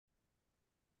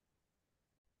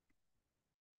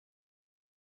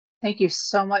Thank you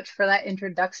so much for that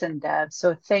introduction, Deb.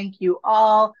 So thank you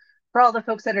all for all the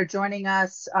folks that are joining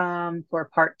us for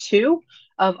part two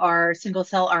of our single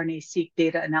cell RNA-seq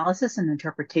data analysis and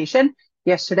interpretation.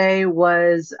 Yesterday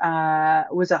was a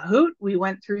hoot. We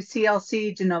went through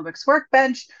CLC Genomics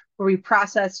Workbench, where we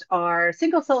processed our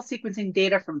single cell sequencing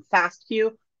data from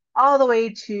FASTQ all the way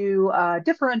to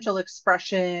differential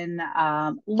expression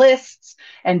lists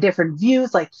and different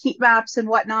views like heat maps and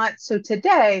whatnot. So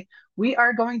today, we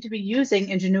are going to be using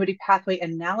Ingenuity pathway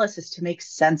analysis to make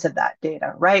sense of that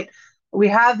data, right? We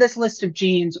have this list of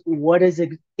genes. What does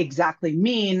it exactly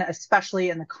mean, especially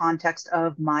in the context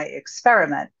of my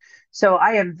experiment? So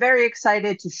I am very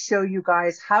excited to show you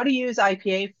guys how to use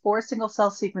IPA for single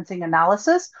cell sequencing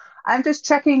analysis. I'm just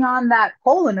checking on that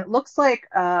poll, and it looks like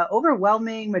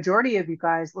overwhelming majority of you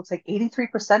guys, looks like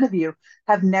 83% of you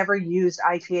have never used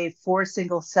IPA for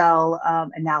single cell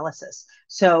analysis.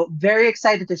 So very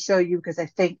excited to show you because I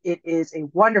think it is a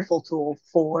wonderful tool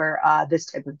for this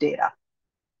type of data.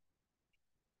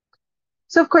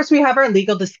 So of course we have our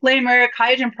legal disclaimer.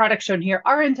 QIAGEN products shown here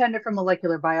are intended for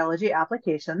molecular biology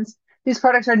applications. These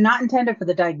products are not intended for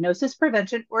the diagnosis,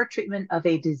 prevention, or treatment of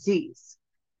a disease.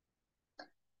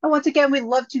 And once again, we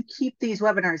love to keep these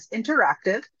webinars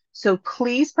interactive. So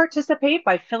please participate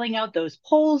by filling out those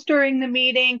polls during the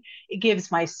meeting. It gives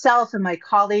myself and my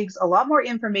colleagues a lot more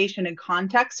information and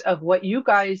context of what you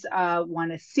guys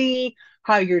want to see,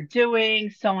 how you're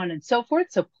doing, so on and so forth.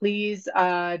 So please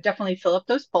definitely fill up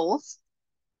those polls.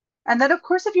 And then, of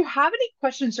course, if you have any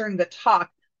questions during the talk,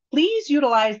 please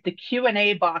utilize the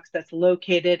Q&A box that's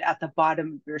located at the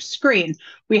bottom of your screen.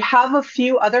 We have a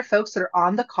few other folks that are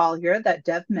on the call here that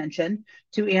Deb mentioned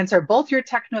to answer both your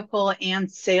technical and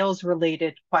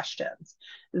sales-related questions.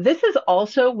 This is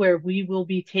also where we will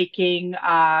be taking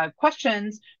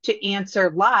questions to answer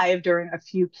live during a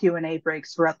few Q&A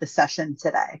breaks throughout the session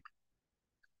today.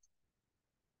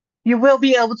 You will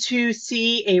be able to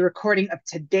see a recording of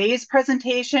today's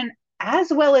presentation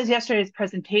as well as yesterday's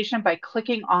presentation by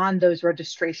clicking on those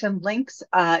registration links.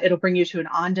 It'll bring you to an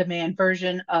on-demand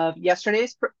version of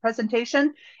yesterday's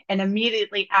presentation. And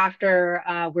immediately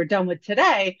after we're done with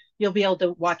today, you'll be able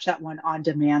to watch that one on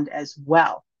demand as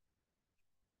well.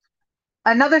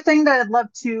 Another thing that I'd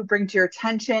love to bring to your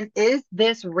attention is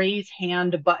this raise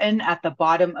hand button at the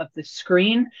bottom of the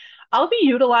screen. I'll be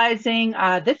utilizing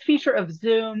this feature of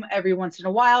Zoom every once in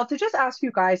a while to just ask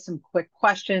you guys some quick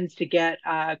questions to get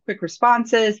quick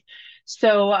responses.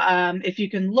 So if you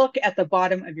can look at the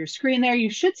bottom of your screen there, you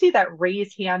should see that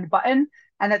raise hand button.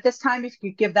 And at this time, if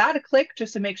you could give that a click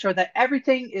just to make sure that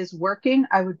everything is working,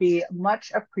 I would be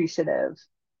much appreciative.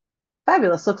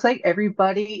 Fabulous. Looks like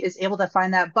everybody is able to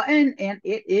find that button and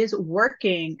it is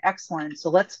working. Excellent.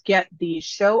 So let's get the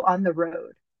show on the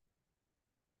road.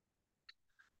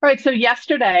 All right, so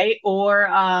yesterday, or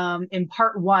in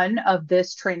part one of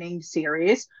this training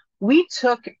series, we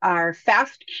took our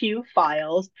FASTQ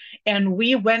files and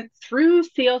we went through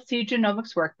CLC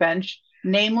Genomics Workbench.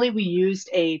 Namely, we used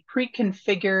a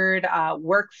pre-configured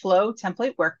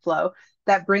template workflow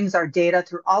that brings our data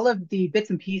through all of the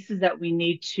bits and pieces that we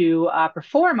need to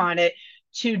perform on it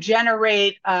to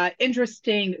generate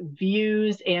interesting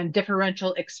views and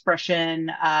differential expression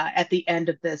at the end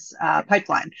of this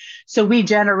pipeline. So we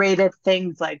generated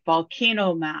things like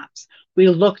volcano maps. We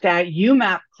looked at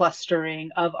UMAP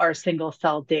clustering of our single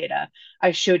cell data.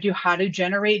 I showed you how to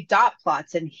generate dot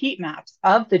plots and heat maps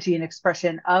of the gene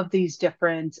expression of these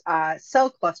different cell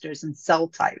clusters and cell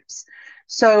types.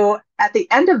 So at the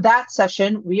end of that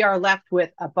session, we are left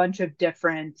with a bunch of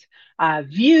different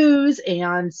views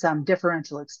and some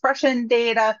differential expression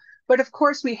data. But of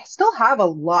course, we still have a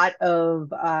lot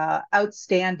of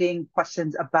outstanding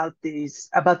questions about these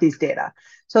data.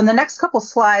 So in the next couple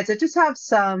slides, I just have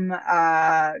some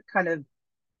kind of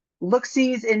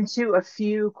look-sees into a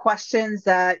few questions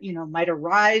that might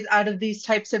arise out of these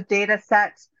types of data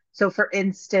sets. So for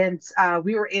instance,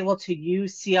 we were able to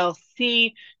use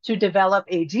CLC to develop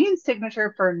a gene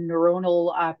signature for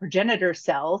neuronal progenitor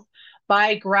cells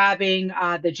by grabbing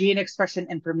the gene expression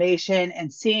information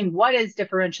and seeing what is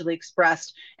differentially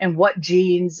expressed and what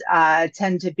genes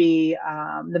tend to be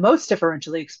the most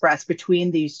differentially expressed between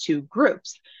these two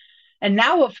groups. And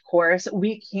now, of course,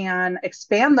 we can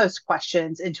expand those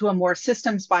questions into a more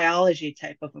systems biology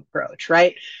type of approach,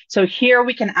 right? So here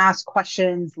we can ask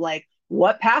questions like,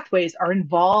 what pathways are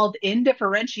involved in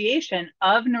differentiation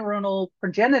of neuronal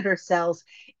progenitor cells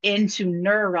into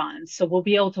neurons? So we'll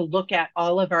be able to look at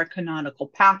all of our canonical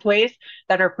pathways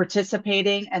that are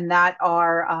participating and that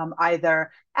are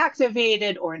either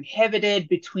activated or inhibited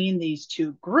between these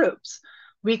two groups.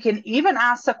 We can even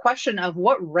ask the question of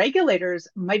what regulators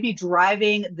might be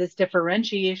driving this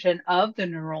differentiation of the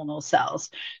neuronal cells.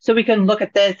 So we can look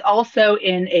at this also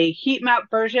in a heat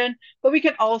map version, but we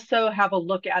can also have a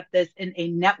look at this in a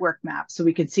network map. So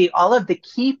we can see all of the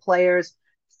key players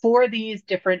for these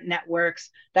different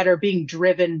networks that are being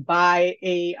driven by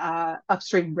a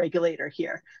upstream regulator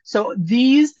here. So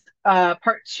these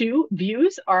part two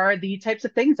views are the types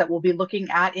of things that we'll be looking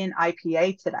at in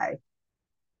IPA today.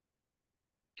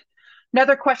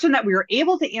 Another question that we were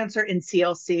able to answer in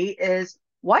CLC is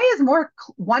why is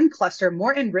one cluster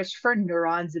more enriched for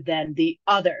neurons than the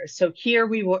other? So here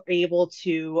we were able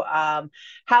to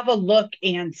have a look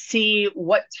and see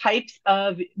what types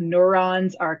of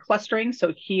neurons are clustering.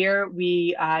 So here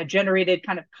we generated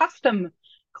kind of custom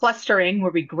clustering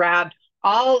where we grabbed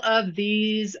all of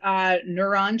these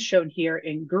neurons shown here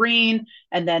in green,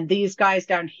 and then these guys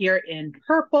down here in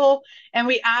purple. And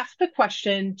we asked the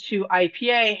question to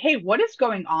IPA, hey, what is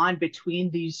going on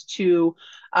between these two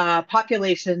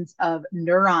populations of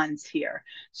neurons here?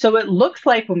 So it looks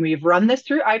like when we've run this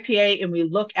through IPA and we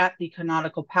look at the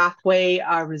canonical pathway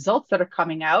results that are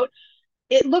coming out,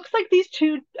 it looks like these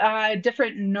two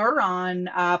different neuron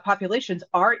populations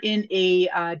are in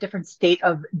a different state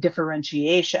of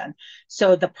differentiation.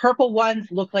 So the purple ones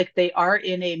look like they are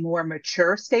in a more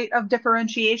mature state of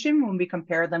differentiation when we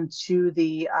compare them to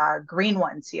the green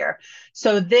ones here.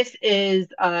 So this is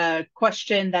a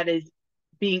question that is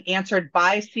being answered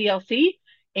by CLC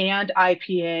and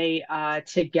IPA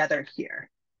together here.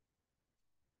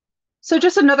 So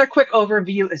just another quick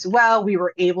overview as well. We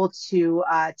were able to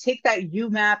take that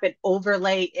UMAP and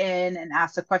overlay in and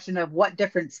ask the question of what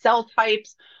different cell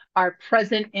types are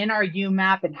present in our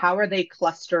UMAP and how are they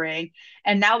clustering.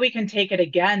 And now we can take it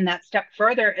again that step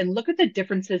further and look at the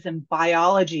differences in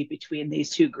biology between these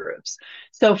two groups.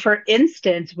 So for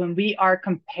instance, when we are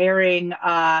comparing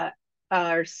our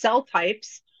cell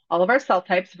types, all of our cell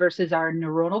types versus our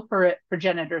neuronal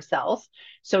progenitor cells.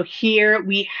 So here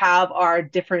we have our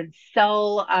different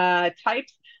cell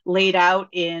types laid out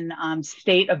in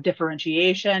state of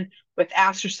differentiation, with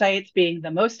astrocytes being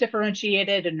the most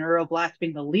differentiated and neuroblasts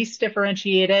being the least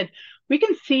differentiated. We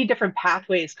can see different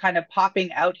pathways kind of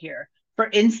popping out here. For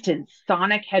instance,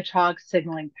 sonic hedgehog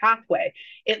signaling pathway.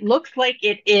 It looks like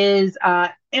it is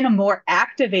in a more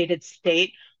activated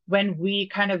state when we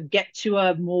kind of get to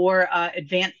a more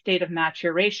advanced state of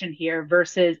maturation here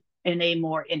versus in a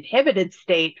more inhibited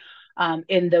state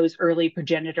in those early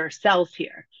progenitor cells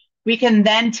here. We can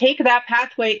then take that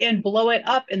pathway and blow it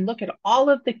up and look at all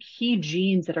of the key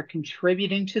genes that are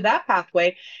contributing to that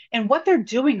pathway and what they're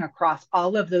doing across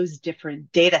all of those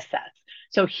different data sets.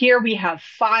 So here we have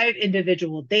 5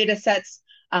 individual data sets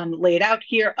laid out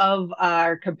here of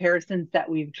our comparisons that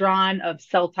we've drawn of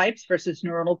cell types versus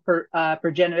neuronal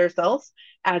progenitor cells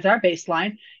as our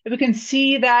baseline. And we can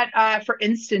see that, for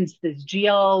instance, this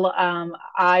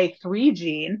GLI3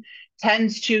 gene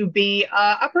tends to be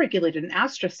upregulated in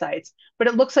astrocytes, but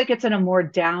it looks like it's in a more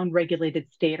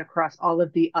down-regulated state across all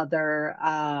of the other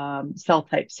cell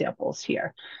type samples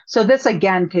here. So this,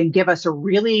 again, can give us a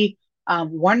really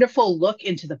wonderful look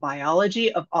into the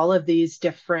biology of all of these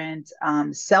different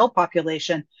cell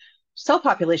populations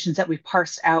that we've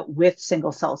parsed out with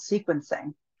single cell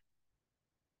sequencing.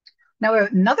 Now,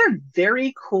 another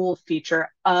very cool feature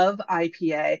of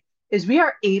IPA is we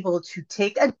are able to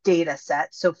take a data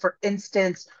set. So for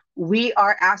instance, we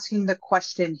are asking the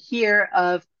question here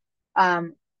of,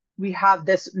 we have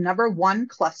this number 1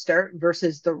 cluster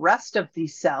versus the rest of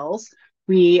these cells.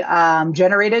 We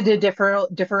generated a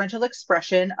differential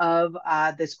expression of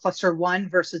this cluster 1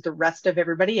 versus the rest of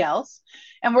everybody else.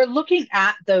 And we're looking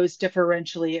at those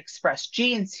differentially expressed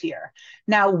genes here.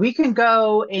 Now we can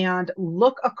go and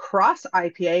look across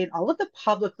IPA and all of the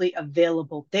publicly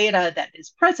available data that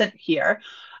is present here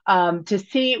to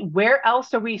see where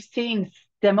else are we seeing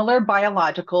similar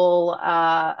biological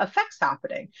effects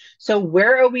happening. So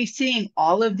where are we seeing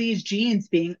all of these genes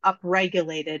being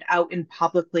upregulated out in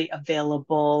publicly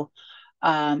available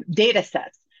data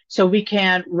sets? So we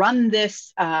can run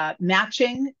this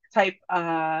matching type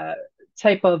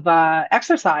of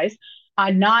exercise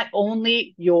on not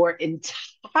only your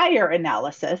entire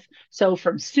analysis, so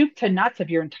from soup to nuts of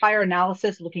your entire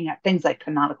analysis, looking at things like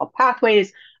canonical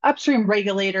pathways, upstream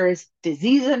regulators,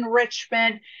 disease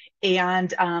enrichment,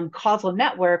 and causal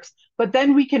networks, but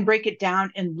then we can break it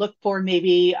down and look for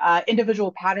maybe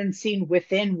individual patterns seen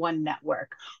within one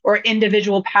network or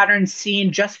individual patterns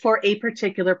seen just for a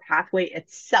particular pathway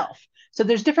itself. So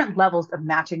there's different levels of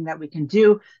matching that we can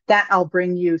do that I'll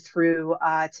bring you through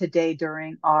today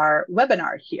during our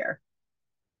webinar here.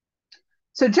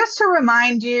 So just to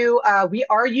remind you, we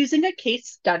are using a case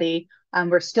study.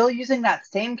 We're still using that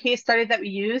same case study that we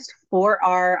used for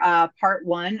our part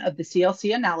one of the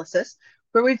CLC analysis,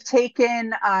 where we've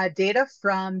taken data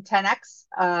from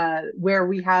 10x, where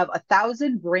we have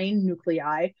 1,000 brain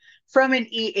nuclei from an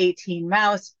E18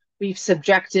 mouse. We've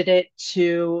subjected it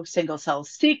to single cell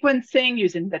sequencing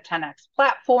using the 10x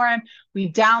platform.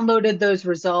 We downloaded those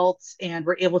results and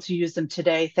we're able to use them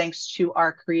today thanks to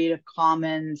our Creative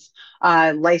Commons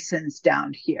license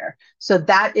down here. So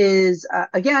that is,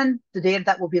 again, the data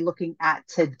that we'll be looking at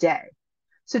today.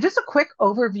 So just a quick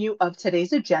overview of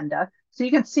today's agenda. So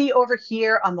you can see over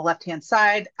here on the left-hand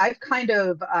side, I've kind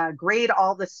of grayed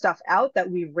all this stuff out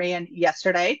that we ran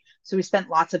yesterday. So we spent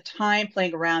lots of time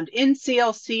playing around in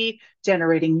CLC,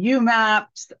 generating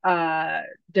UMAPs,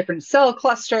 different cell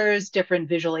clusters, different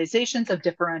visualizations of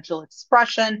differential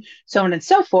expression, so on and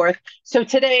so forth. So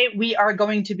today we are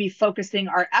going to be focusing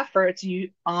our efforts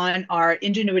on our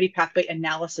Ingenuity Pathway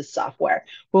Analysis software,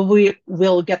 where we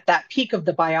will get that peek of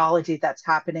the biology that's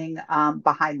happening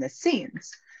behind the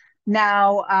scenes.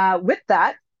 Now, with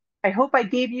that, I hope I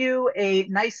gave you a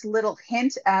nice little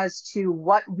hint as to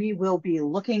what we will be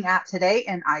looking at today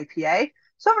in IPA.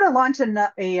 So I'm going to launch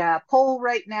a poll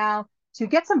right now to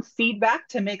get some feedback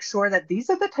to make sure that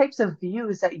these are the types of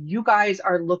views that you guys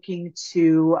are looking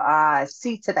to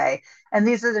see today. And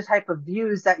these are the type of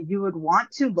views that you would want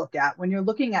to look at when you're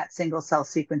looking at single cell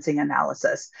sequencing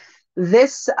analysis.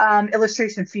 This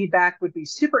illustration feedback would be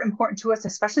super important to us,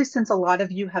 especially since a lot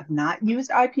of you have not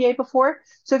used IPA before.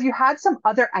 So if you had some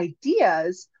other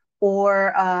ideas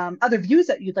or other views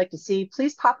that you'd like to see,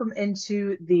 please pop them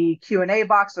into the Q&A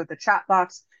box or the chat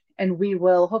box, and we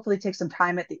will hopefully take some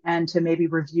time at the end to maybe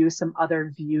review some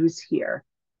other views here.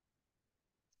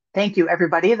 Thank you,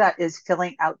 everybody that is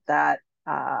filling out that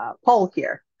poll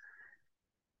here.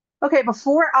 Okay,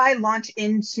 before I launch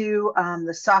into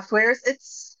the softwares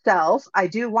itself, I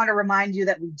do want to remind you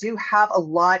that we do have a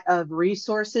lot of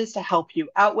resources to help you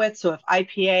out with. So if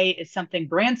IPA is something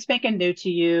brand spanking new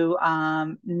to you,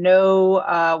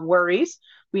 no worries.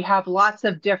 We have lots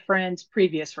of different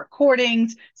previous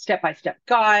recordings, step-by-step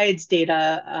guides,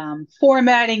 data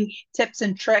formatting, tips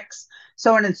and tricks,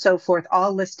 so on and so forth,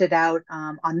 all listed out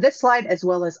on this slide, as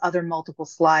well as other multiple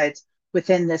slides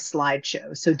within this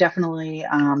slideshow. So definitely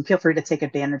feel free to take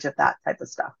advantage of that type of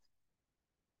stuff.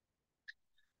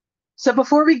 So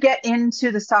before we get into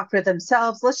the software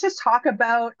themselves, let's just talk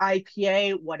about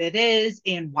IPA, what it is,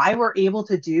 and why we're able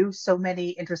to do so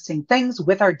many interesting things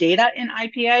with our data in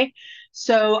IPA.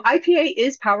 So IPA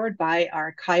is powered by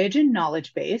our QIAGEN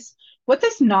knowledge base. What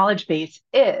this knowledge base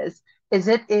is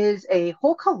it is a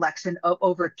whole collection of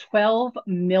over 12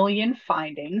 million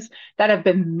findings that have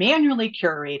been manually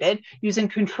curated using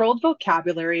controlled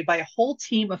vocabulary by a whole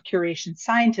team of curation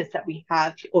scientists that we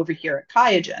have over here at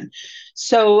QIAGEN.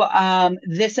 So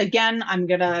this, again, I'm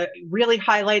going to really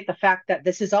highlight the fact that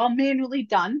this is all manually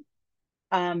done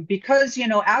because, you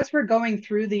know, as we're going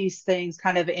through these things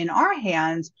kind of in our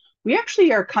hands, we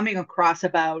actually are coming across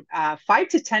about 5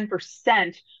 to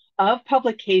 10% of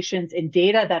publications and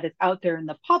data that is out there in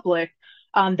the public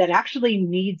that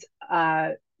actually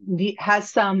has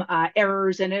some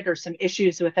errors in it or some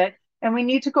issues with it. And we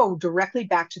need to go directly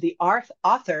back to the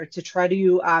author to try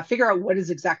to figure out what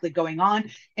is exactly going on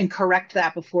and correct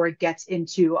that before it gets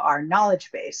into our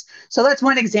knowledge base. So that's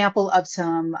one example of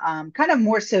some kind of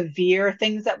more severe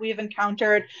things that we've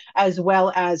encountered, as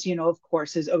well as, you know, of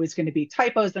course, there's always going to be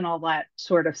typos and all that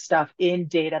sort of stuff in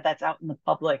data that's out in the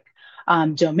public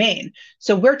domain.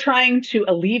 So we're trying to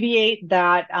alleviate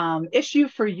that issue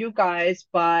for you guys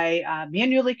by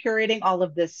manually curating all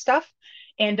of this stuff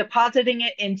and depositing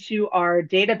it into our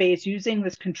database using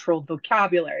this controlled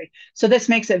vocabulary. So this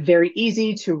makes it very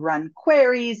easy to run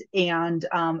queries and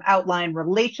outline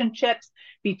relationships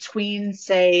between,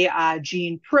 say,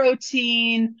 gene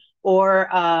protein or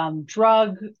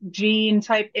drug gene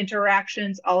type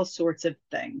interactions, all sorts of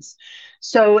things.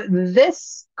 So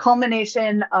this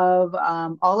culmination of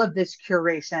all of this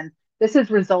curation, this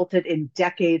has resulted in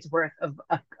decades worth of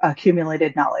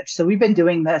accumulated knowledge. So we've been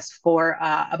doing this for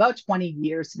about 20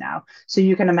 years now. So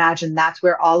you can imagine that's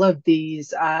where all of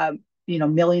these, you know,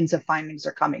 millions of findings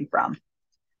are coming from.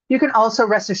 You can also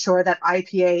rest assured that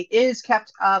IPA is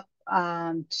kept up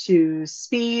to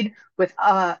speed with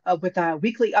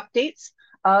weekly updates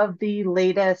of the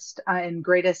latest and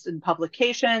greatest in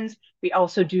publications. We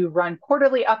also do run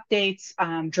quarterly updates,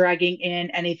 dragging in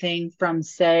anything from,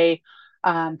 say,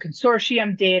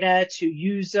 consortium data to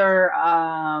user,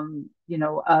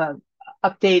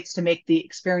 updates to make the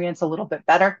experience a little bit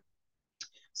better,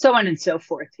 so on and so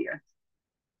forth here.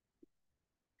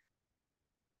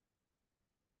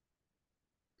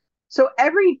 So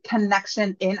every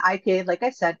connection in IPA, like I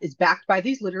said, is backed by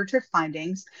these literature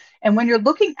findings. And when you're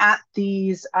looking at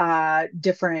these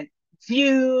different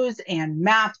views and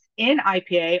maps in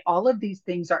IPA, all of these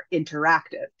things are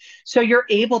interactive. So you're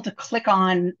able to click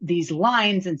on these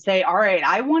lines and say, all right,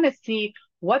 I want to see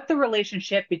what the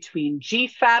relationship between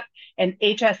GFAP and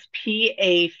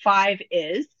HSPA5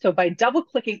 is. So by double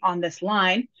clicking on this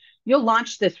line, you'll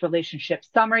launch this relationship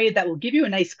summary that will give you a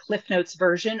nice Cliff Notes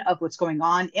version of what's going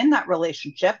on in that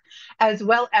relationship, as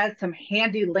well as some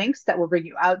handy links that will bring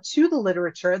you out to the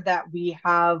literature that we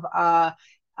have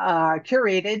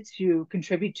curated to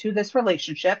contribute to this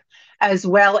relationship, as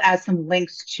well as some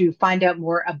links to find out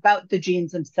more about the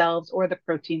genes themselves or the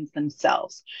proteins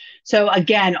themselves. So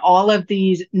again, all of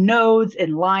these nodes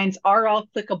and lines are all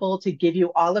clickable to give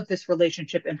you all of this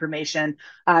relationship information,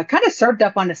 kind of served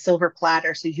up on a silver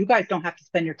platter, so you guys don't have to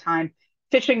spend your time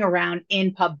fishing around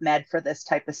in PubMed for this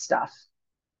type of stuff.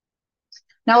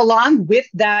 Now, along with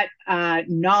that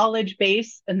knowledge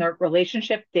base and the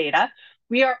relationship data,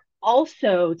 we are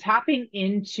also tapping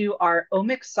into our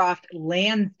OmicsSoft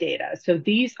LANS data. So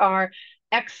these are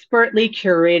expertly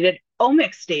curated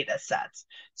omics data sets.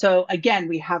 So again,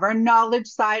 we have our knowledge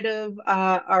side of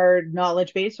our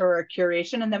knowledge base or our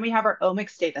curation, and then we have our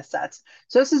omics data sets.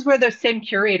 So this is where those same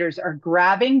curators are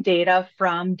grabbing data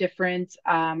from different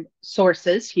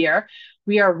sources here.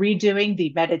 We are redoing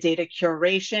the metadata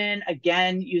curation,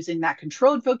 again, using that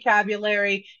controlled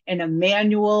vocabulary in a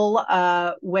manual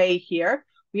way here.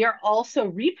 We are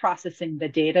also reprocessing the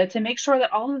data to make sure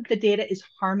that all of the data is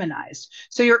harmonized.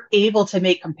 So you're able to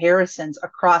make comparisons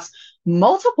across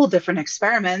multiple different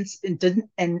experiments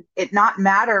and it not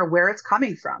matter where it's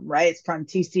coming from, right? It's from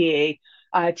TCGA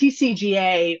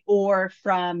or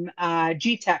from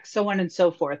GTEC, so on and so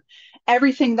forth.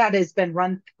 Everything that has been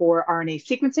run for RNA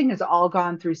sequencing has all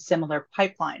gone through similar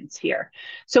pipelines here.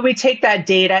 So we take that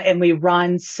data and we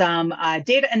run some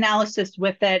data analysis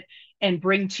with it and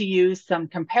bring to you some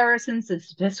comparisons and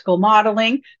statistical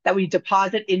modeling that we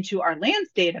deposit into our LANS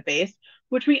database,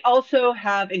 which we also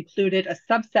have included a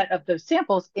subset of those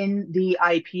samples in the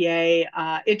IPA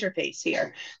interface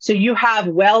here. So you have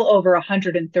well over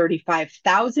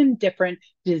 135,000 different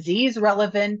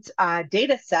disease-relevant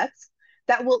data sets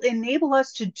that will enable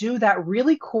us to do that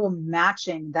really cool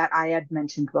matching that I had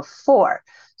mentioned before.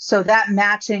 So that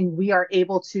matching, we are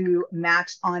able to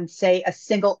match on, say, a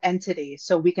single entity.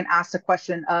 So we can ask the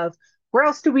question of, where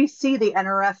else do we see the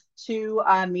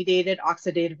NRF2 mediated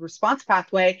oxidative response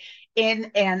pathway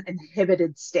in an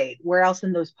inhibited state? Where else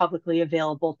in those publicly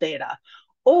available data?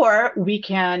 Or we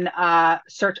can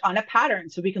search on a pattern.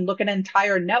 So we can look at an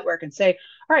entire network and say,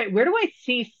 all right, where do I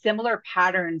see similar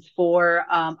patterns for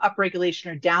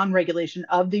upregulation or downregulation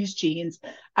of these genes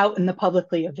out in the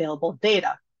publicly available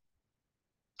data?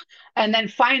 And then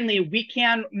finally, we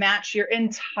can match your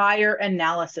entire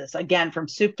analysis, again, from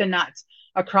soup to nuts,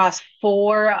 across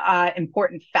 4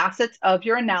 important facets of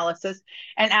your analysis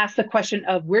and ask the question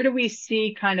of, where do we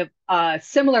see kind of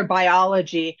similar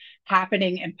biology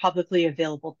happening in publicly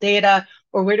available data,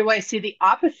 or where do I see the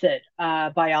opposite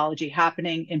biology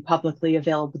happening in publicly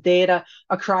available data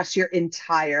across your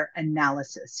entire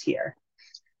analysis here.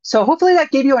 So hopefully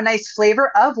that gave you a nice flavor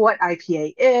of what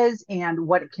IPA is and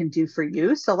what it can do for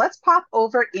you. So let's pop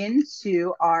over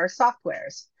into our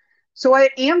softwares. So I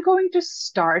am going to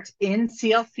start in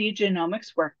CLC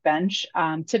Genomics Workbench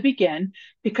to begin,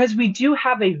 because we do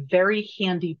have a very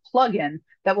handy plugin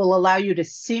that will allow you to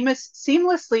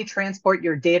seamlessly transport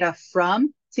your data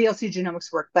from CLC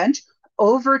Genomics Workbench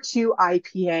over to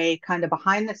IPA, kind of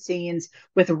behind the scenes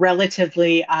with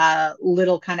relatively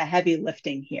little kind of heavy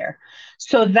lifting here.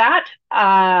 So that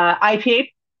IPA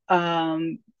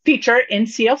feature in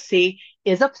CLC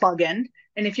is a plugin.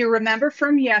 And if you remember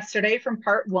from yesterday, from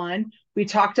part 1, we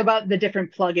talked about the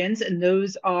different plugins, and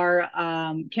those are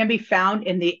can be found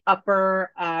in the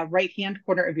upper right-hand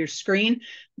corner of your screen.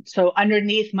 So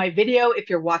underneath my video,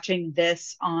 if you're watching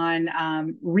this on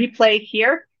replay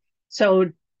here.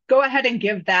 So go ahead and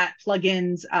give that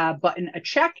plugins button a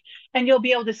check, and you'll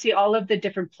be able to see all of the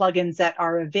different plugins that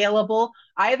are available,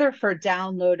 either for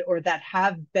download or that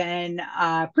have been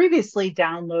previously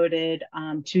downloaded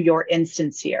to your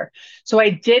instance here. So I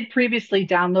did previously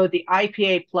download the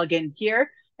IPA plugin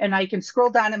here, and I can scroll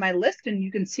down in my list and you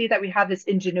can see that we have this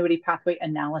Ingenuity Pathway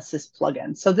Analysis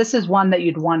plugin. So this is one that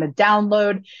you'd want to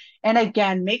download. And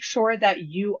again, make sure that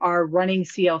you are running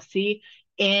CLC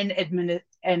in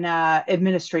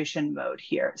administration mode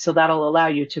here. So that'll allow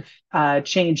you to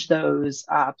change those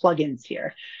plugins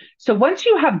here. So once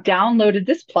you have downloaded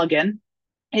this plugin,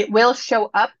 it will show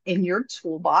up in your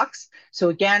toolbox. So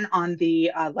again, on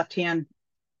the left-hand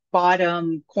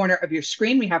bottom corner of your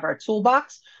screen, we have our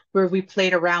toolbox where we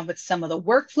played around with some of the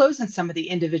workflows and some of the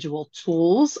individual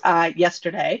tools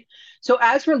yesterday. So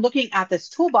as we're looking at this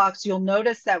toolbox, you'll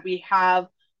notice that we have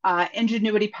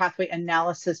Ingenuity Pathway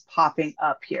Analysis popping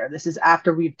up here. This is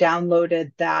after we've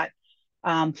downloaded that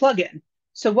plugin.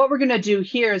 So what we're going to do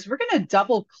here is we're going to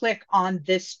double click on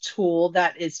this tool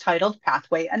that is titled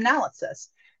Pathway Analysis.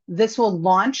 This will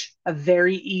launch a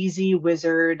very easy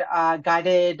wizard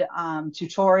guided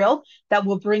tutorial that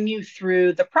will bring you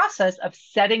through the process of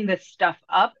setting this stuff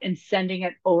up and sending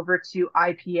it over to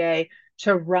IPA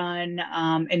to run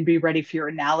and be ready for your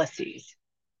analyses.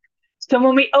 So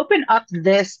when we open up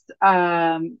this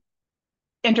interface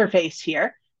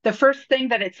here, the first thing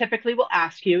that it typically will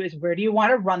ask you is, where do you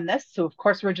want to run this? So of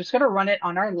course, we're just going to run it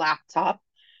on our laptop.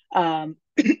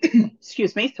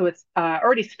 Excuse me. So it's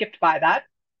already skipped by that.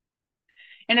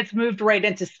 And it's moved right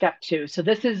into step 2. So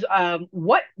this is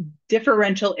what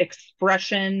differential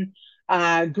expression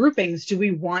groupings do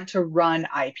we want to run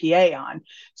IPA on?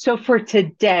 So for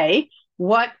today,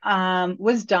 what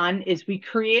was done is we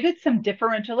created some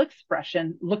differential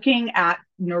expression looking at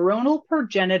neuronal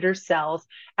progenitor cells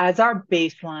as our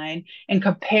baseline and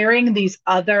comparing these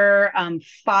other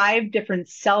 5 different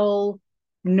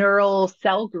neural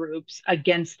cell groups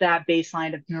against that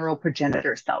baseline of neural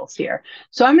progenitor cells here.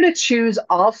 So I'm going to choose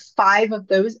all 5 of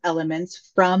those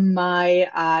elements from my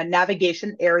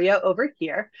navigation area over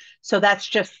here. So that's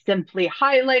just simply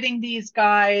highlighting these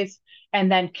guys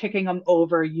and then kicking them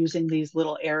over using these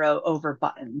little arrow over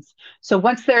buttons. So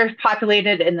once they're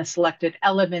populated in the selected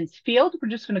elements field, we're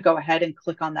just going to go ahead and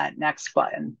click on that next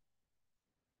button.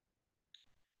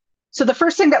 So the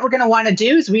first thing that we're going to want to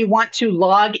do is we want to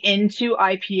log into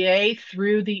IPA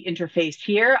through the interface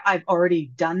here. I've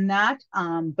already done that,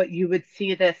 but you would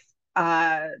see this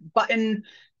button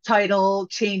title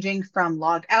changing from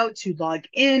log out to log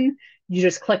in. You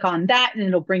just click on that and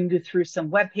it'll bring you through some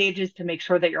web pages to make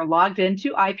sure that you're logged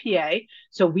into IPA.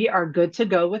 So we are good to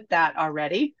go with that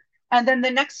already. And then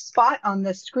the next spot on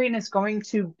the screen is going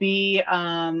to be,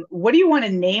 what do you want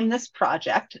to name this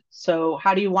project? So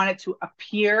how do you want it to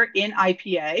appear in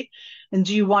IPA? And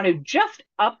do you want to just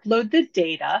upload the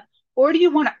data, or do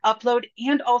you want to upload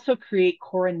and also create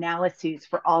core analyses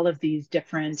for all of these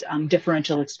different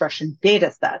differential expression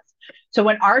data sets? So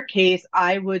in our case,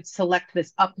 I would select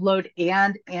this upload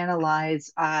and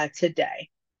analyze today.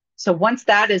 So once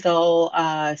that is all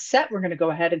set, we're going to go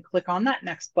ahead and click on that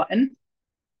next button.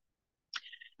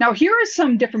 Now, here are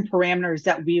some different parameters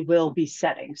that we will be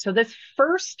setting. So this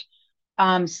first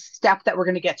step that we're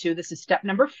going to get to, this is step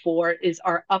number 4, is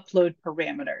our upload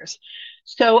parameters.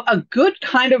 So a good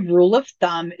kind of rule of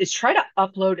thumb is try to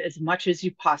upload as much as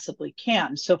you possibly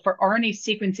can. So for RNA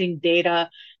sequencing data,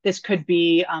 this could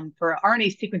be, for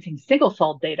RNA sequencing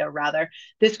single-cell data, rather,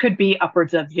 this could be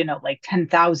upwards of, like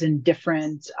 10,000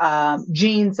 different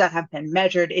genes that have been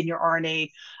measured in your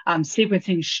RNA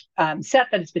sequencing set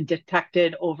that has been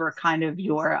detected over kind of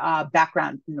your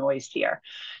background noise here.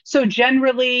 So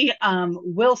generally,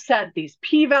 we'll set these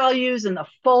p-values and the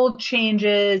fold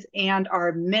changes and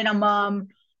our minimum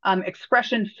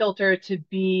expression filter to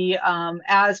be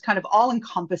as kind of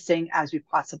all-encompassing as we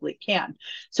possibly can.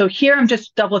 So here I'm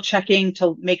just double checking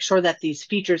to make sure that these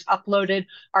features uploaded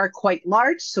are quite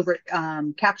large. So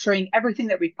we're capturing everything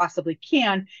that we possibly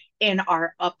can in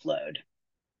our upload.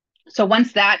 So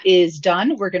once that is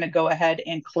done, we're going to go ahead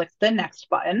and click the next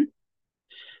button.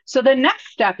 So the next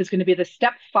step is going to be the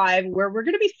step 5, where we're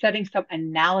going to be setting some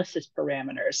analysis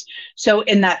parameters. So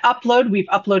in that upload, we've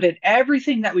uploaded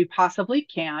everything that we possibly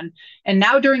can. And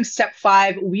now during step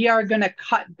 5, we are going to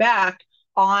cut back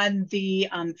on the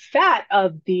fat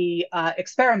of the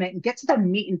experiment and get to the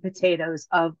meat and potatoes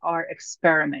of our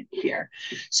experiment here.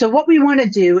 So what we want to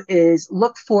do is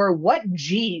look for what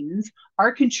genes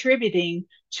are contributing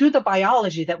to the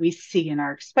biology that we see in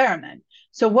our experiment.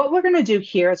 So what we're going to do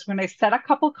here is we're going to set a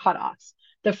couple cutoffs.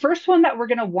 The first one that we're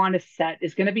going to want to set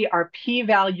is going to be our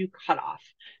p-value cutoff.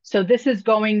 So this is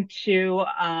going to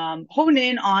hone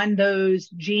in on those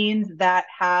genes that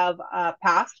have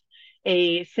passed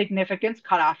a significance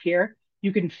cutoff here.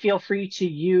 You can feel free to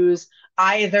use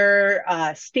either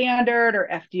standard or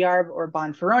FDR or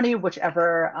Bonferroni,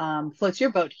 whichever floats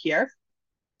your boat here.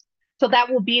 So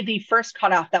that will be the first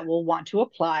cutoff that we'll want to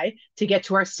apply to get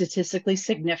to our statistically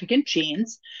significant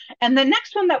genes. And the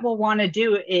next one that we'll want to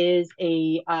do is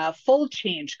a fold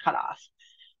change cutoff.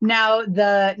 Now,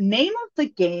 the name of the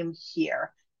game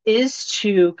here is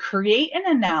to create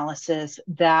an analysis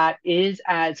that is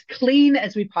as clean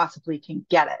as we possibly can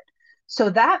get it.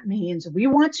 So that means we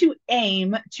want to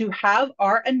aim to have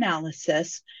our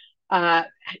analysis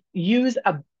use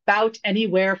a about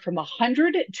anywhere from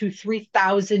 100 to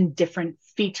 3,000 different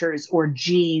features or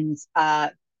genes uh,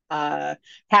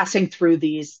 passing through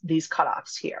these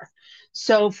cutoffs here.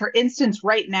 So for instance,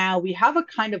 right now we have a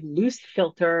kind of loose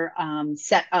filter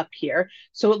set up here.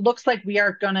 So it looks like we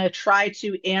are going to try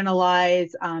to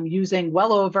analyze using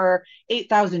well over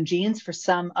 8,000 genes for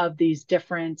some of these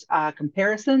different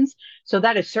comparisons. So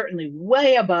that is certainly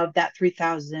way above that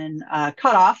 3,000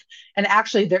 cutoff. And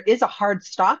actually, there is a hard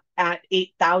stop at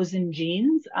 8,000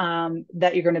 genes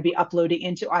that you're going to be uploading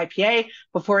into IPA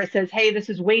before it says, hey, this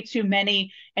is way too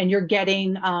many, and you're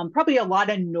getting probably a lot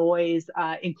of noise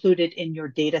included in your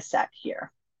data set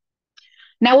here.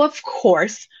 Now, of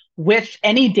course, with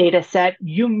any data set,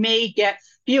 you may get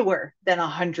fewer than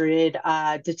 100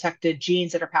 detected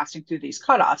genes that are passing through these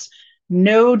cutoffs.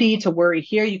 No need to worry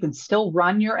here. You can still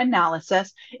run your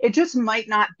analysis. It just might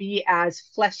not be as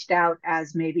fleshed out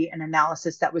as maybe an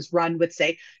analysis that was run with,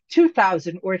 say,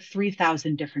 2,000 or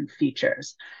 3,000 different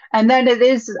features. And then it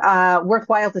is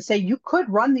worthwhile to say you could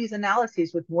run these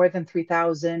analyses with more than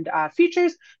 3,000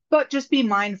 features, but just be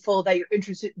mindful that you're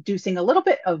introducing a little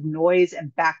bit of noise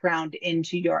and background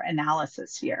into your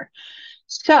analysis here.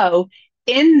 So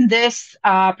in this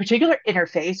particular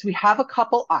interface, we have a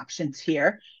couple options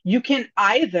here. You can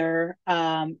either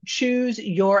choose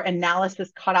your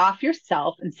analysis cutoff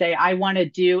yourself and say, I want to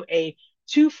do a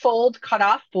two-fold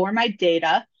cutoff for my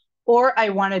data, or I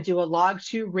want to do a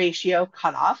log2 ratio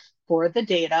cutoff for the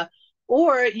data,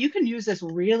 or you can use this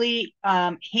really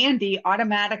handy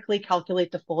automatically calculate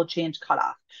the fold change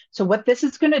cutoff. So what this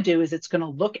is going to do is it's going to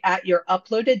look at your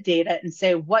uploaded data and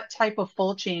say, what type of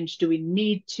fold change do we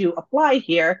need to apply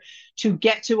here to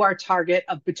get to our target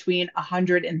of between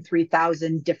 100 and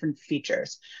 3,000 different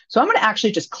features. So I'm going to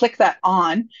actually just click that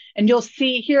on, and you'll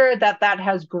see here that that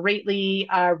has greatly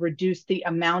reduced the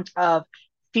amount of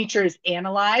features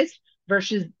analyzed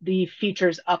versus the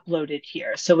features uploaded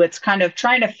here. So it's kind of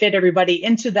trying to fit everybody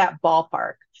into that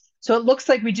ballpark. So it looks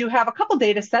like we do have a couple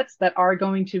data sets that are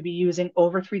going to be using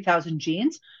over 3,000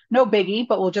 genes. No biggie,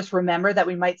 but we'll just remember that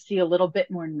we might see a little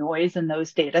bit more noise in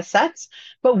those data sets.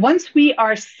 But once we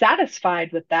are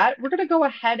satisfied with that, we're going to go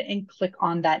ahead and click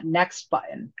on that next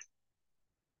button.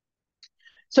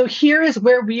 So here is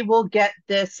where we will get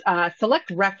this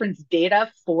select reference data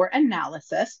for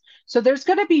analysis. So there's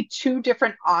going to be two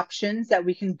different options that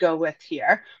we can go with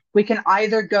here. We can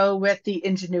either go with the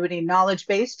Ingenuity knowledge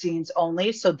base genes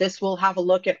only. So this will have a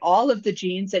look at all of the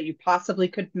genes that you possibly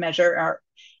could measure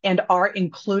and are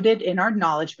included in our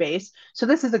knowledge base. So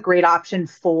this is a great option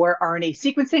for RNA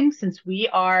sequencing, since we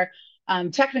are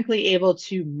technically able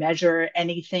to measure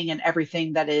anything and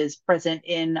everything that is present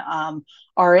in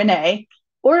RNA.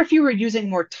 Or if you were using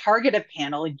more targeted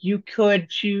panel, you could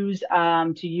choose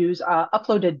to use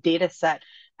uploaded data set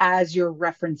as your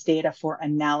reference data for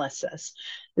analysis.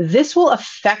 This will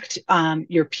affect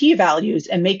your p-values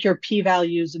and make your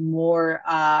p-values more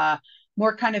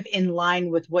kind of in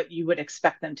line with what you would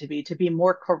expect them to be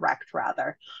more correct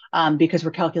rather, because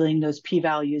we're calculating those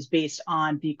p-values based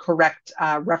on the correct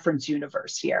reference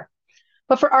universe here.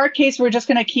 But for our case, we're just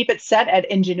going to keep it set at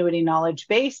Ingenuity knowledge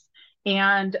base.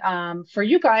 And for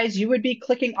you guys, you would be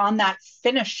clicking on that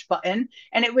finish button,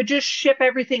 and it would just ship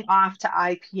everything off to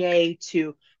IPA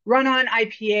to run on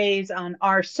IPAs on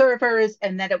our servers,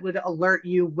 and then it would alert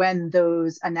you when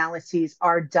those analyses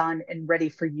are done and ready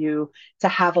for you to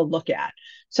have a look at.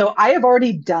 So I have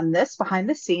already done this behind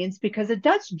the scenes because it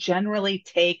does generally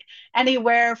take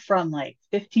anywhere from like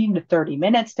 15 to 30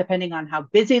 minutes, depending on how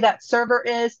busy that server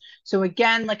is. So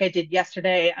again, like I did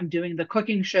yesterday, I'm doing the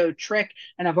cooking show trick,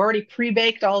 and I've already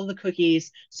pre-baked all of the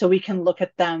cookies so we can look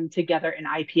at them together in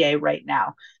IPA right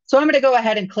now. So I'm going to go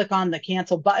ahead and click on the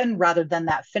cancel button rather than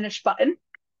that finish button.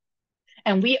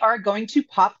 And we are going to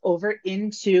pop over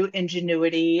into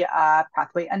Ingenuity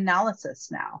pathway analysis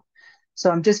now. So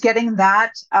I'm just getting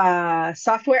that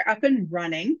software up and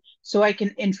running so I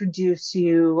can introduce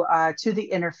you to the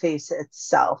interface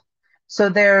itself. So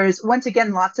there's, once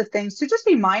again, lots of things to just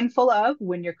be mindful of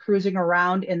when you're cruising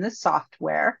around in the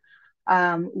software.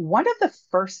 One of the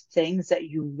first things that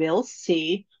you will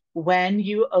see when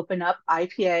you open up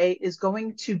IPA is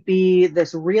going to be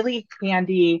this really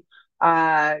handy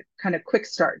kind of quick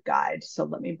start guide. So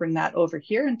let me bring that over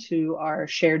here into our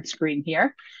shared screen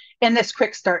here. In this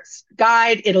quick start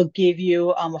guide, it'll give you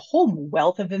a whole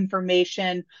wealth of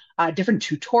information, different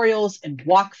tutorials and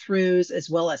walkthroughs, as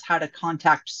well as how to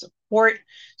contact support.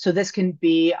 So this can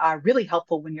be really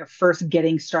helpful when you're first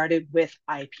getting started with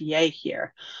IPA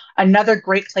here. Another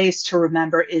great place to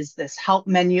remember is this help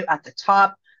menu at the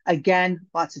top. Again,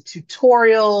 lots of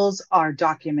tutorials, our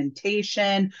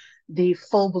documentation. the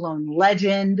full-blown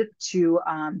legend to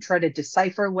try to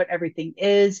decipher what everything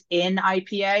is in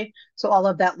IPA. So all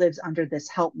of that lives under this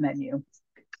help menu.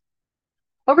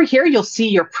 Over here, you'll see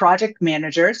your project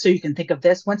manager. So you can think of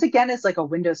this once again as like a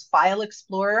Windows file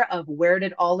explorer of where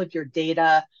did all of your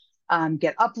data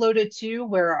get uploaded to,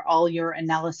 where are all your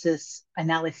analyses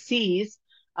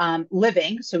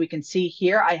living. So we can see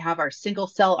here, I have our single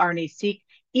cell RNA-seq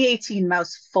E18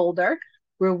 mouse folder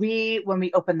where when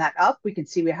we open that up, we can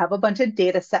see we have a bunch of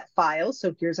data set files.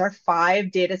 So here's our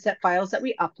 5 data set files that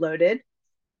we uploaded.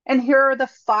 And here are the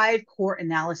 5 core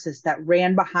analyses that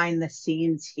ran behind the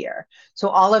scenes here. So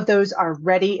all of those are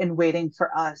ready and waiting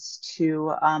for us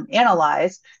to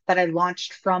analyze that I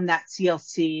launched from that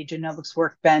CLC Genomics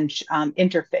Workbench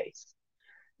interface.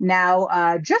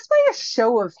 Now, just by a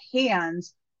show of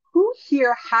hands, who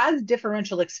here has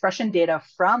differential expression data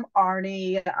from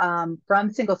RNA, from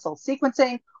single cell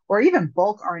sequencing, or even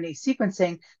bulk RNA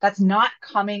sequencing that's not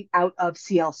coming out of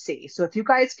CLC? So if you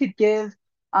guys could give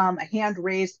a hand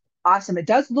raised, awesome. It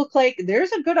does look like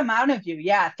there's a good amount of you.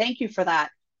 Yeah, thank you for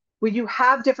that. Where you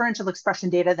have differential expression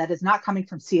data that is not coming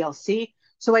from CLC.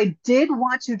 So I did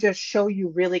want to just show you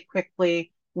really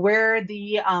quickly where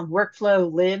the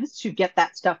workflow lives to get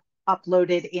that stuff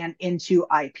uploaded and into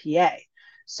IPA.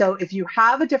 So if you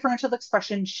have a differential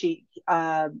expression sheet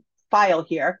file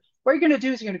here, what you're going to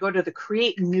do is you're going to go to the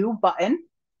Create New button,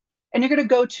 and you're going to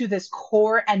go to this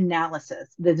core analysis,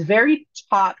 this very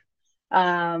top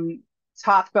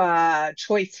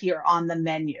choice here on the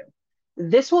menu.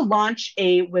 This will launch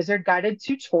a wizard guided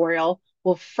tutorial.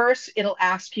 Well, first it'll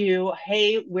ask you,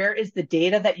 hey, where is the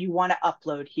data that you want to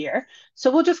upload here?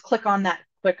 So we'll just click on that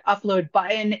quick upload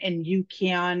button, and you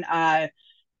can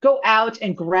go out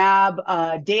and grab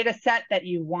a data set that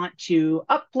you want to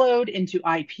upload into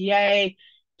IPA.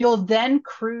 You'll then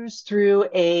cruise through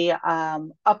a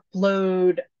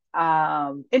upload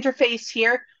interface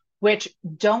here, which,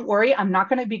 don't worry, I'm not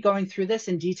going to be going through this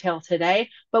in detail today,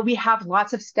 but we have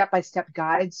lots of step-by-step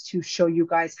guides to show you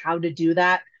guys how to do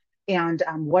that and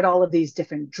what all of these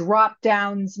different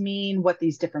drop-downs mean, what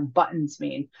these different buttons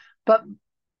mean. But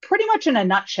pretty much in a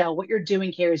nutshell, what you're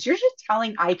doing here is you're just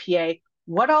telling IPA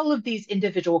what all of these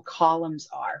individual columns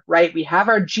are, right? We have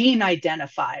our gene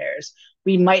identifiers.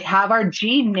 We might have our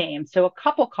gene name, so a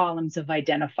couple columns of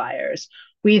identifiers.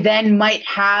 We then might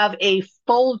have a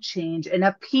fold change and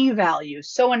a p-value,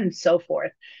 so on and so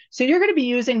forth. So you're going to be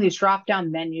using these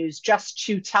drop-down menus just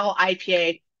to tell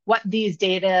IPA what these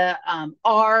data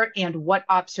are and what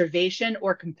observation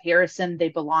or comparison they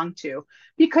belong to,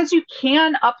 because you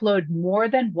can upload more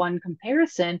than one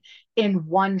comparison in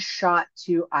one shot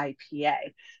to IPA.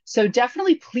 So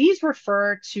definitely please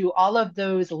refer to all of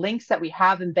those links that we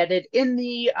have embedded in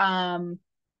the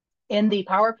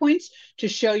PowerPoints to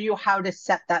show you how to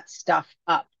set that stuff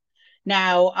up.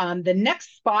 Now, the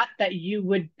next spot that you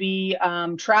would be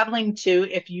traveling to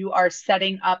if you are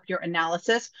setting up your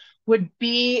analysis would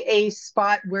be a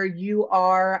spot where you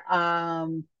are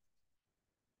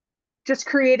just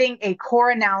creating a core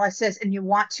analysis and you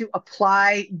want to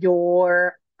apply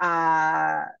your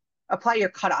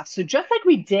cutoff. So just like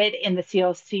we did in the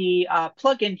CLC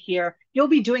plugin here, you'll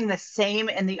be doing the same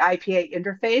in the IPA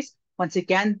interface. Once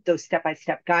again, those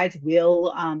step-by-step guides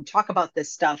will talk about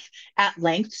this stuff at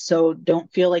length, so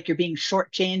don't feel like you're being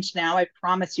shortchanged now. I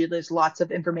promise you there's lots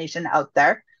of information out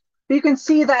there. But you can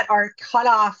see that our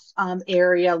cutoff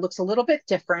area looks a little bit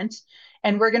different,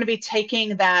 and we're going to be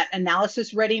taking that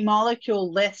analysis-ready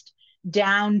molecule list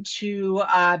down to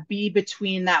be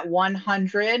between that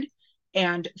 100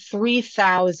 and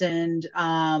 3,000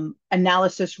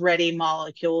 analysis-ready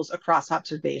molecules across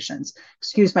observations.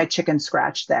 Excuse my chicken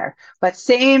scratch there. But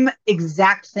same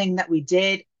exact thing that we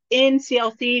did in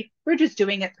CLC, we're just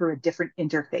doing it through a different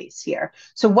interface here.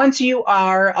 So once you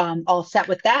are all set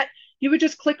with that, you would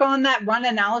just click on that Run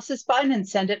Analysis button and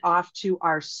send it off to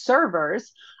our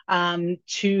servers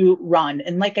to run.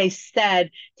 And like I said,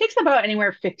 it takes about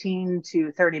anywhere 15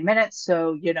 to 30 minutes.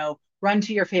 So, run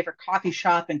to your favorite coffee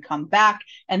shop and come back,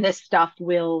 and this stuff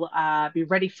will be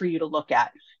ready for you to look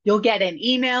at. You'll get an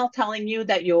email telling you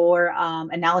that your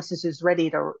analysis is ready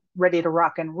to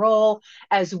rock and roll,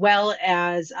 as well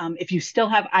as if you still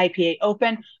have IPA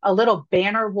open, a little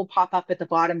banner will pop up at the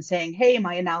bottom saying, hey,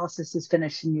 my analysis is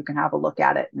finished and you can have a look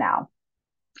at it now.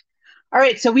 All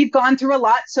right, so we've gone through a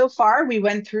lot so far. We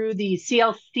went through the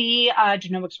CLC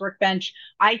Genomics Workbench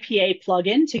IPA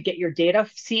plugin to get your data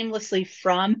seamlessly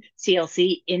from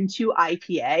CLC into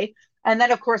IPA. And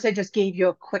then, of course, I just gave you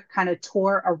a quick kind of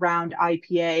tour around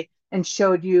IPA and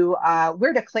showed you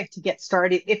where to click to get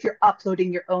started if you're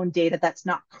uploading your own data that's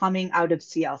not coming out of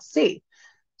CLC.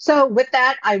 So with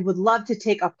that, I would love to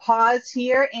take a pause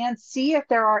here and see if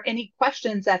there are any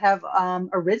questions that have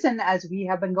arisen as we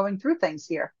have been going through things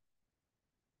here.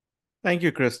 Thank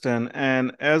you, Kristen.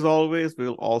 And as always,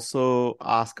 we'll also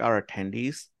ask our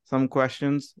attendees some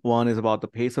questions. One is about the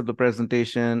pace of the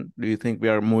presentation. Do you think we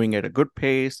are moving at a good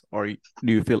pace, or do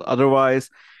you feel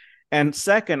otherwise? And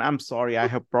second, I'm sorry, I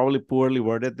have probably poorly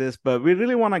worded this, but we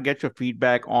really want to get your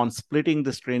feedback on splitting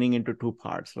this training into two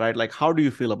parts, right? Like, how do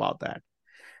you feel about that?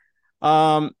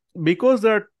 Um, because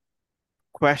there are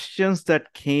questions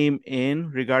that came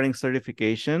in regarding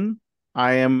certification,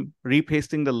 I am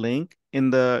repasting the link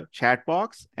in the chat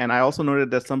box. And I also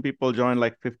noted that some people joined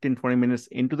like 15, 20 minutes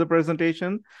into the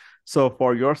presentation. So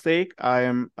for your sake, I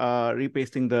am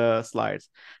repasting the slides.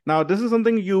 Now, this is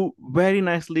something you very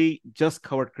nicely just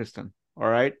covered, Kristen. All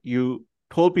right. You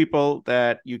told people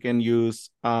that you can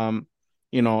use, data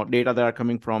that are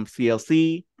coming from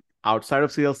CLC, outside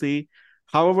of CLC.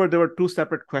 However, there were two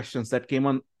separate questions that came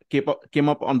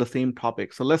up on the same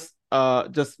topic. So let's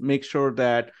just make sure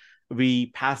that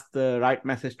we pass the right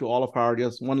message to all of our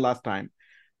audience one last time.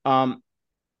 Um,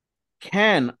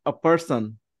 can a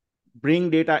person bring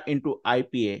data into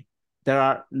IPA that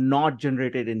are not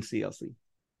generated in CLC?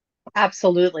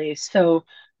 Absolutely. So,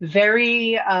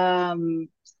 very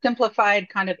simplified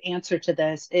kind of answer to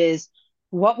this is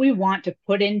what we want to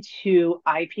put into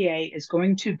IPA is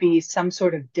going to be some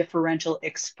sort of differential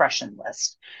expression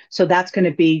list. So, that's going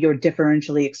to be your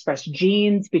differentially expressed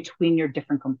genes between your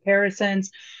different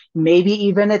comparisons. Maybe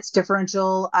even it's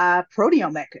differential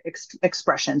proteomic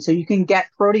expression. So, you can get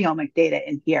proteomic data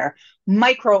in here,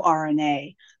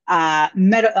 microRNA,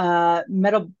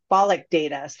 metabolic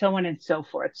data, so on and so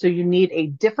forth. So you need a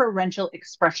differential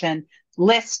expression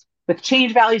list with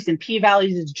change values, and p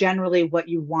values is generally what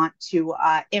you want to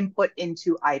input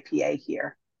into IPA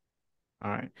here.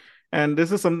 All right. And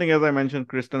this is something, as I mentioned,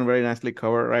 Kristen very nicely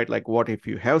covered, right? Like, what if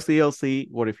you have CLC?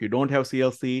 What if you don't have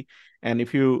CLC? And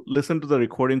if you listen to the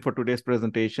recording for today's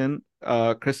presentation,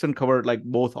 Kristen covered like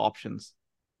both options.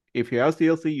 If you have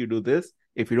CLC, you do this.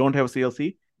 If you don't have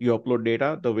CLC, you upload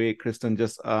data the way Kristen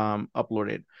just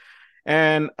uploaded.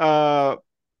 And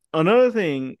another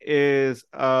thing is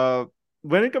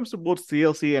when it comes to both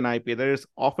CLC and IP, there is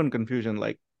often confusion.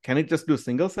 Like, can it just do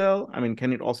single cell? I mean,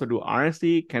 can it also do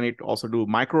RNC? Can it also do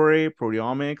microarray,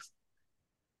 proteomics?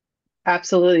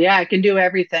 Absolutely. Yeah, I can do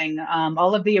everything.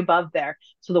 All of the above there.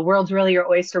 So the world's really your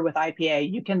oyster with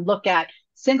IPA. You can look at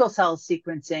single cell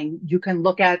sequencing. You can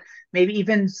look at maybe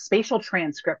even spatial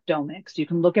transcriptomics. You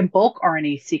can look at bulk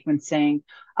RNA sequencing,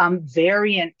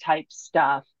 variant type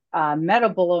stuff,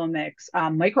 metabolomics,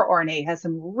 microRNA has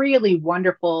some really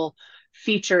wonderful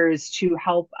features to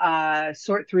help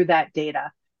sort through that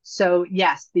data. So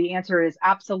yes, the answer is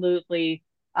absolutely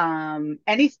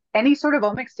any sort of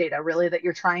omics data really that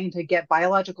you're trying to get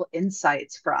biological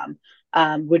insights from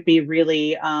would be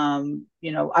really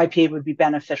IPA would be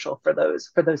beneficial for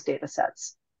those data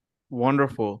sets.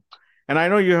 Wonderful. And I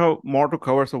know you have more to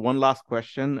cover. So one last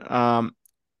question.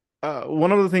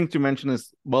 One of the things you mentioned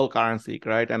is bulk RNA-seq,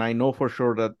 right? And I know for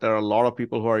sure that there are a lot of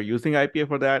people who are using IPA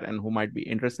for that and who might be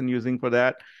interested in using for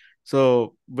that.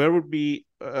 So where would be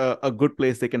a good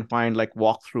place they can find like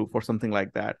walkthrough for something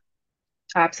like that?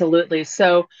 Absolutely.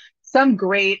 So some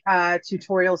great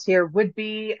tutorials here would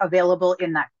be available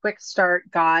in that quick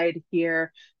start guide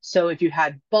here. So if you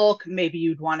had bulk, maybe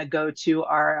you'd want to go to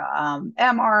our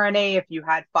mRNA. If you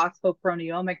had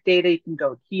phosphoproteomic data, you can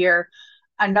go here.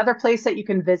 Another place that you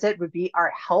can visit would be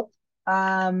our help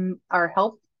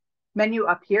menu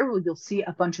up here where you'll see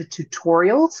a bunch of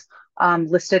tutorials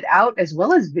listed out as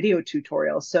well as video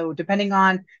tutorials. So depending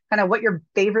on kind of what your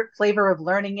favorite flavor of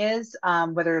learning is,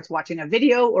 whether it's watching a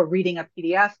video or reading a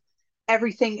PDF,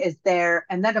 everything is there.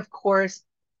 And then of course,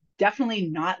 definitely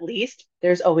not least,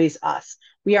 there's always us.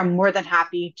 We are more than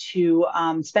happy to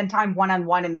spend time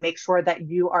one-on-one and make sure that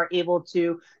you are able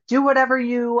to do whatever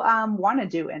you want to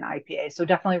do in IPA. So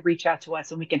definitely reach out to us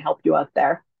and we can help you out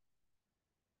there.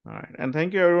 All right. And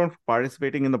thank you everyone for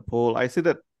participating in the poll. I see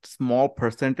that small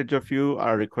percentage of you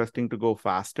are requesting to go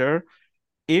faster.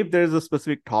 If there's a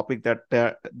specific topic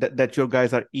that you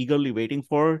guys are eagerly waiting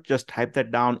for, just type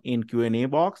that down in Q&A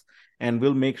box, and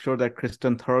we'll make sure that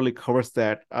Kristen thoroughly covers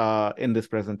that in this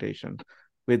presentation.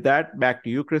 With that, back to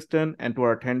you, Kristen, and to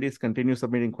our attendees, continue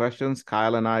submitting questions.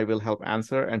 Kyle and I will help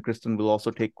answer, and Kristen will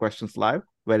also take questions live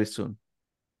very soon.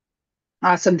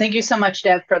 Awesome. Thank you so much,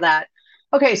 Dev, for that.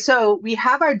 Okay, so we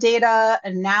have our data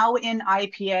now in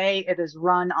IPA. It is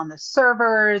run on the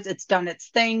servers. It's done its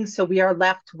thing. So we are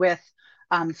left with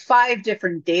 5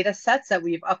 different data sets that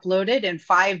we've uploaded and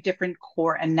 5 different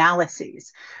core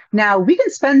analyses. Now, we can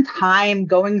spend time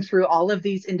going through all of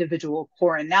these individual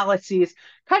core analyses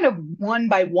kind of one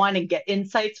by one and get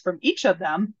insights from each of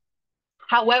them.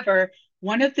 However,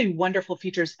 one of the wonderful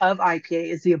features of IPA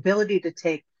is the ability to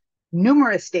take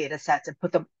numerous data sets and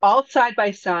put them all side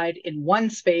by side in one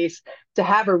space to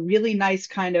have a really nice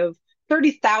kind of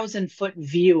 30,000-foot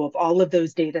view of all of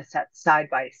those data sets side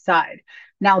by side.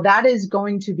 Now, that is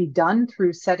going to be done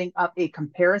through setting up a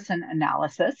comparison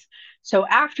analysis. So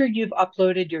after you've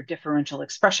uploaded your differential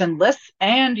expression lists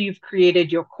and you've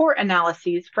created your core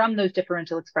analyses from those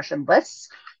differential expression lists,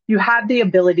 you have the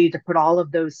ability to put all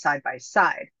of those side by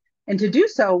side. And to do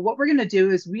so, what we're going to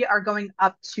do is we are going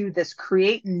up to this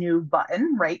Create New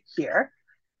button right here.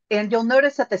 And you'll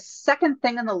notice that the second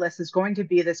thing on the list is going to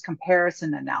be this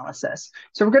comparison analysis.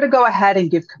 So we're going to go ahead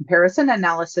and give comparison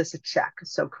analysis a check.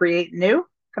 So Create New,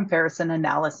 comparison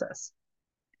analysis.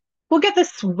 We'll get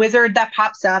this wizard that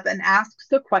pops up and asks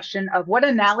the question of what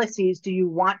analyses do you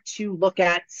want to look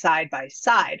at side by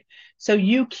side? So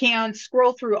you can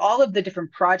scroll through all of the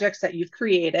different projects that you've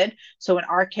created. So in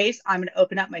our case, I'm going to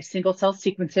open up my single cell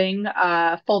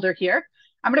sequencing folder here.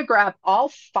 I'm going to grab all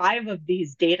 5 of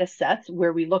these data sets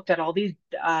where we looked at all these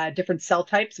different cell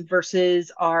types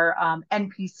versus our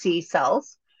NPC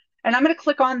cells. And I'm going to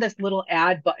click on this little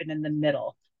add button in the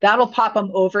middle. That'll pop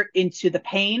them over into the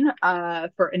pane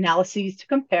for analyses to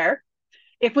compare.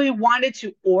 If we wanted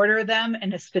to order them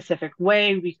in a specific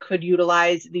way, we could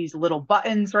utilize these little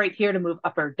buttons right here to move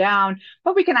up or down,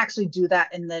 but we can actually do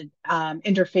that in the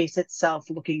interface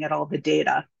itself, looking at all the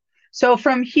data. So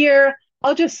from here,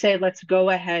 I'll just say, let's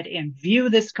go ahead and view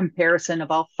this comparison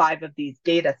of all 5 of these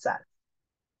data sets.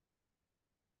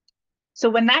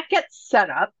 So when that gets set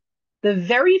up, the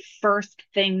very first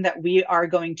thing that we are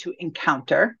going to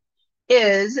encounter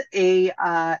is a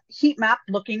heat map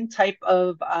looking type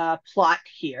of plot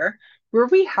here, where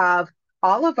we have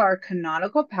all of our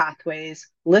canonical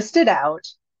pathways listed out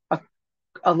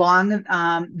along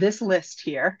this list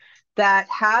here that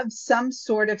have some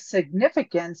sort of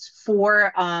significance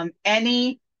for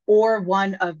any or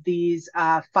one of these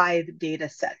 5 data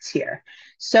sets here.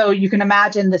 So you can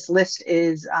imagine this list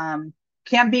is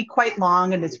can be quite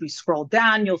long. And as we scroll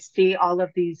down, you'll see all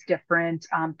of these different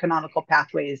canonical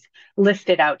pathways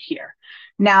listed out here.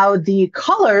 Now, the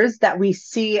colors that we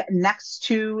see next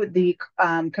to the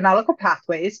canonical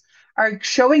pathways are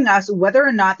showing us whether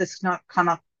or not this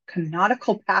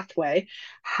canonical pathway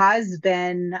has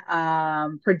been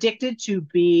predicted to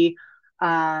be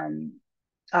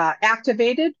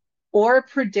activated or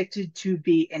predicted to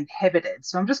be inhibited.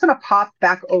 So I'm just going to pop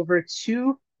back over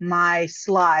to my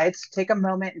slides, take a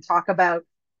moment and talk about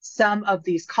some of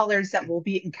these colors that we'll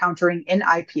be encountering in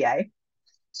IPA.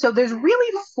 So there's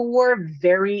really 4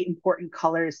 very important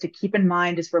colors to keep in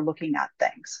mind as we're looking at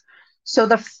things. So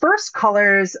the first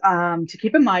colors to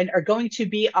keep in mind are going to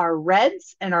be our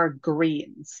reds and our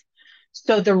greens.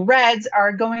 So the reds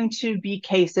are going to be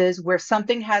cases where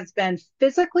something has been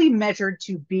physically measured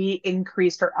to be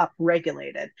increased or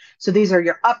upregulated. So these are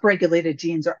your upregulated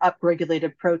genes or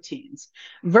upregulated proteins,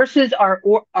 versus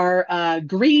our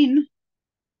green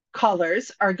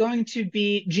colors are going to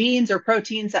be genes or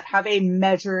proteins that have a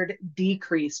measured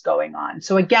decrease going on.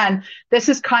 So again, this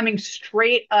is coming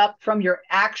straight up from your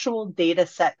actual data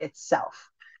set itself.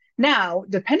 Now,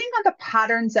 depending on the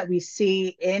patterns that we see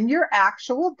in your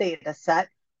actual data set,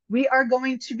 we are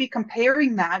going to be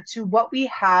comparing that to what we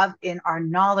have in our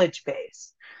knowledge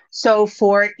base. So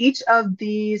for each of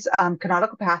these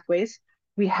canonical pathways,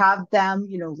 we have them,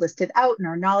 listed out in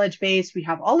our knowledge base. We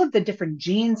have all of the different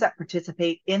genes that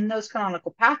participate in those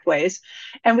canonical pathways.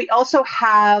 And we also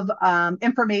have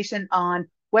information on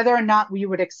whether or not we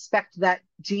would expect that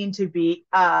gene to be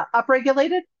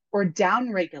upregulated or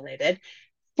downregulated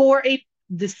for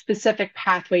the specific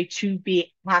pathway to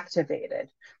be activated.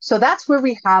 So that's where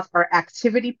we have our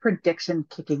activity prediction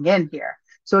kicking in here.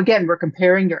 So again, we're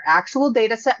comparing your actual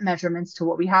data set measurements to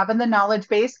what we have in the knowledge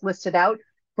base listed out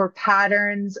for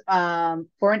patterns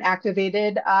for an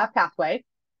activated pathway.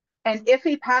 And if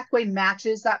a pathway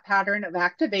matches that pattern of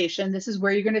activation, this is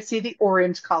where you're going to see the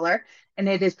orange color, and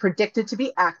it is predicted to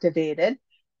be activated.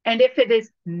 And if it is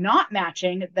not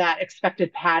matching that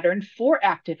expected pattern for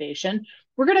activation,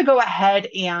 we're going to go ahead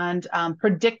and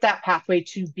predict that pathway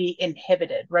to be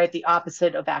inhibited, right? The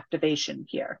opposite of activation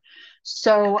here.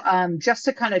 So just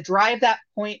to kind of drive that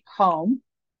point home,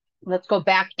 let's go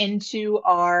back into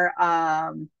our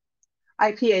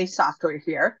IPA software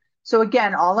here. So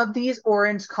again, all of these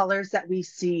orange colors that we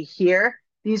see here,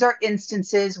 these are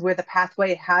instances where the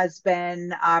pathway has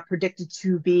been predicted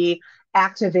to be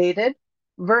activated.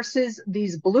 versus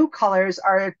these blue colors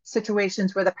are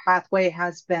situations where the pathway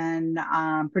has been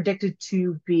predicted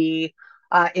to be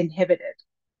inhibited.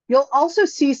 You'll also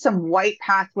see some white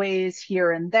pathways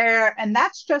here and there, and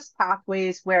that's just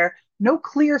pathways where no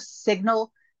clear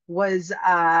signal was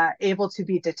able to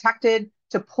be detected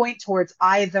to point towards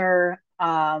either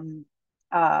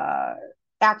uh,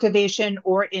 activation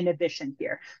or inhibition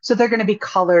here. So they're going to be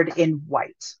colored in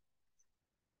white.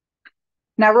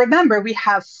 Now, remember, we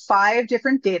have 5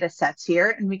 different data sets here,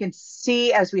 and we can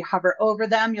see as we hover over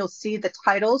them, you'll see the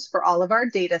titles for all of our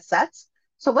data sets.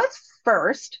 So let's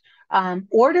first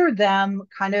order them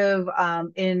kind of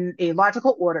in a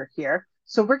logical order here.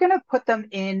 So we're going to put them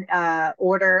in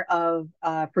order of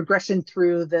progression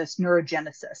through this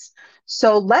neurogenesis.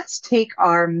 So let's take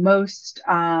our most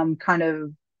kind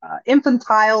of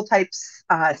infantile types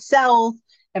cells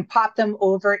and pop them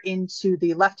over into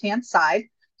the left-hand side.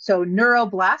 So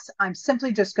neuroblasts, I'm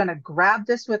simply just going to grab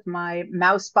this with my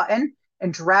mouse button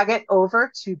and drag it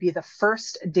over to be the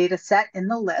first data set in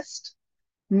the list.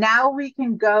 Now we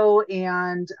can go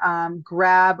and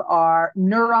grab our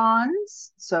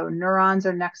neurons. So neurons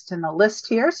are next in the list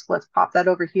here. So let's pop that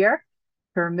over here.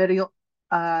 Pyramidal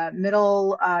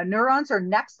middle neurons are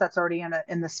next. That's already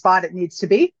in the spot it needs to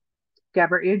be.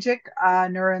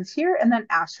 GABAergic neurons here, and then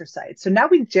astrocytes. So now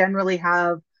we generally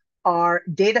have our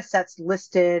data sets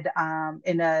listed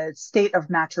in a state of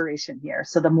maturation here.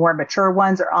 So the more mature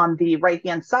ones are on the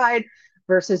right-hand side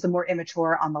versus the more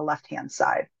immature on the left-hand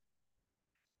side.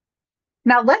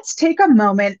 Now let's take a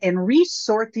moment and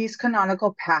resort these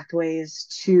canonical pathways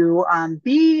to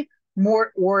be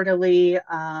more orderly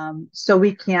so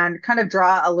we can kind of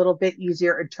draw a little bit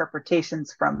easier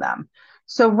interpretations from them.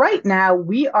 So right now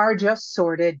we are just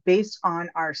sorted based on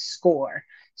our score.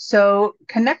 So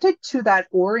connected to that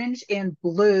orange and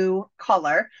blue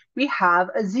color, we have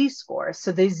a Z-score.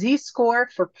 So the Z-score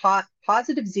for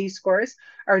positive Z-scores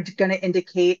are going to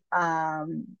indicate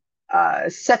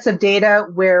sets of data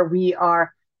where we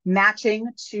are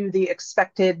matching to the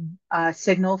expected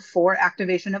signal for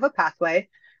activation of a pathway,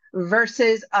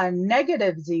 versus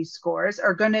negative Z-scores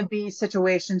are going to be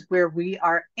situations where we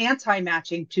are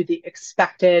anti-matching to the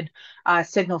expected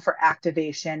signal for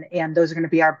activation, and those are going to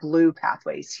be our blue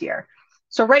pathways here.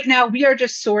 So right now we are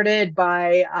just sorted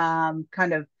by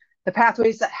kind of the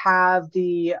pathways that have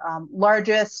the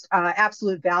largest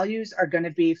absolute values are going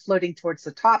to be floating towards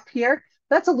the top here.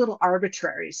 That's a little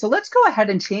arbitrary. So let's go ahead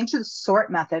and change the sort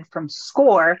method from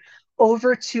score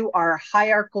over to our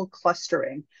hierarchical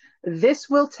clustering. This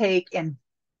will take and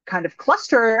kind of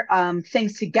cluster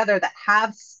things together that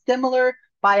have similar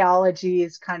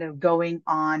biologies kind of going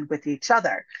on with each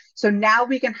other. So now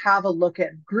we can have a look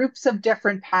at groups of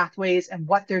different pathways and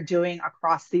what they're doing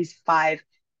across these 5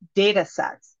 data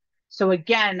sets. So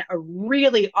again, a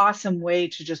really awesome way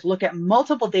to just look at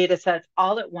multiple data sets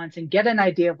all at once and get an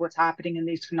idea of what's happening in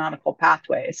these canonical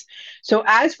pathways. So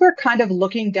as we're kind of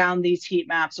looking down these heat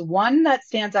maps, one that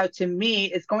stands out to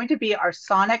me is going to be our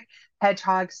sonic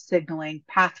hedgehog signaling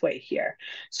pathway here.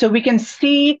 So we can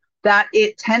see that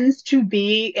it tends to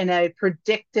be in a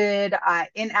predicted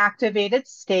inactivated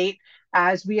state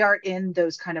as we are in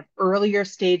those kind of earlier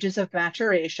stages of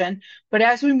maturation. But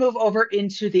as we move over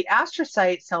into the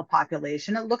astrocyte cell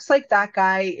population, it looks like that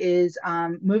guy is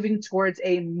moving towards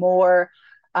a more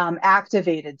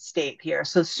activated state here.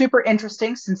 So super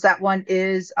interesting, since that one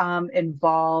is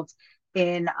involved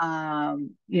in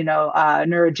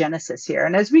neurogenesis here.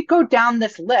 And as we go down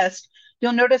this list,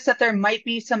 you'll notice that there might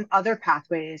be some other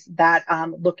pathways that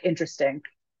look interesting.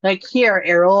 Like here,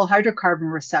 aryl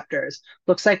hydrocarbon receptors.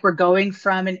 Looks like we're going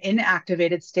from an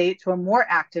inactivated state to a more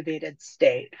activated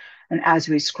state. And as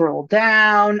we scroll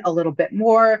down a little bit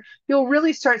more, you'll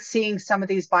really start seeing some of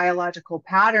these biological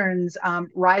patterns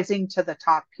rising to the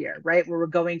top here, right? Where we're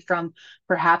going from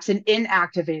perhaps an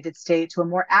inactivated state to a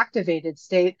more activated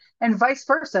state, and vice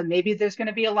versa. Maybe there's going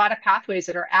to be a lot of pathways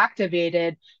that are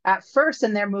activated at first,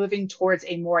 and they're moving towards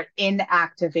a more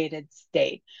inactivated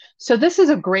state. So this is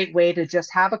a great way to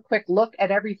just have a quick look at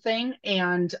everything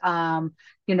and have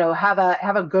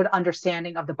a good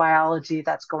understanding of the biology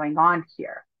that's going on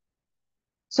here.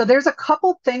 So there's a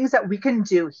couple things that we can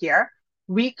do here.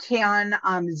 We can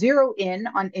zero in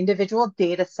on individual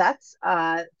data sets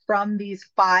from these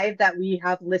 5 that we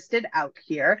have listed out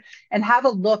here and have a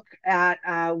look at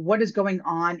what is going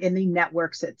on in the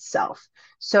networks itself.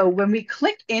 So when we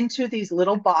click into these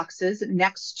little boxes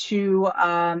next to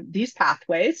these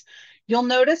pathways, you'll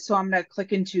notice, so I'm going to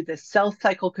click into the cell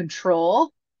cycle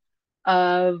control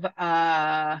of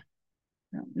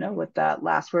I don't know what that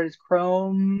last word is,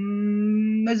 chromosomal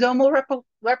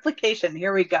replication.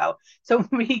 Here we go. So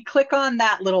when we click on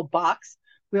that little box,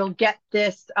 we'll get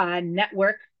this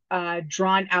network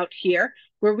drawn out here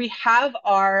where we have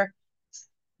our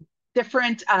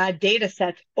different data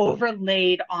sets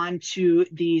overlaid onto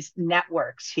these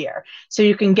networks here. So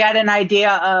you can get an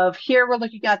idea of here we're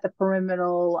looking at the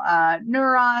pyramidal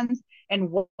neurons and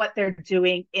what they're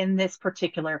doing in this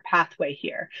particular pathway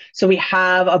here. So we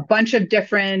have a bunch of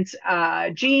different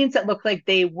genes that look like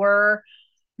they were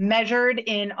measured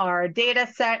in our data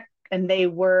set and they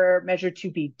were measured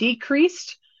to be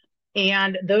decreased.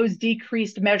 And those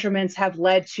decreased measurements have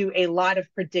led to a lot of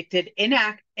predicted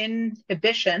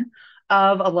inhibition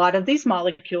of a lot of these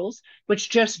molecules, which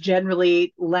just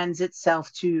generally lends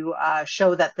itself to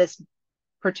show that this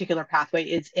particular pathway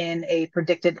is in a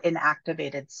predicted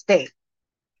inactivated state.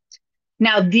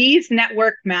 Now, these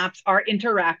network maps are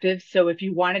interactive. So if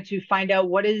you wanted to find out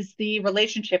what is the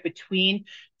relationship between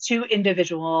two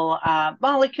individual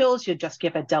molecules, you'll just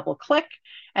give a double click.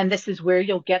 And this is where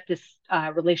you'll get this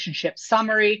relationship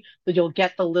summary, but you'll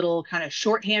get the little kind of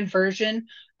shorthand version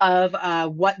of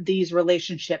what these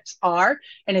relationships are.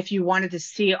 And if you wanted to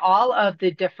see all of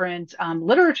the different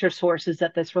literature sources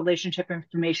that this relationship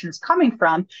information is coming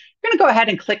from, you're going to go ahead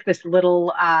and click this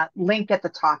little link at the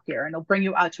top here, and it'll bring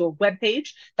you out to a web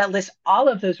page that lists all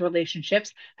of those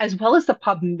relationships, as well as the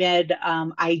PubMed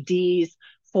IDs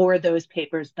for those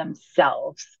papers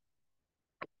themselves.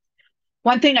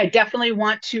 One thing I definitely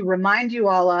want to remind you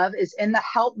all of is in the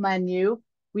help menu,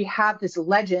 we have this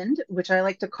legend, which I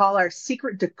like to call our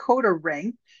secret decoder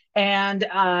ring. And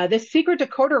this secret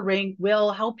decoder ring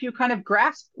will help you kind of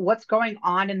grasp what's going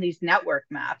on in these network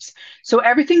maps. So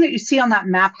everything that you see on that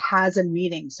map has a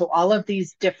meaning. So all of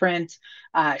these different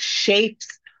shapes,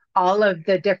 all of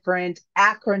the different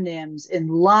acronyms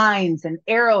and lines and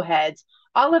arrowheads,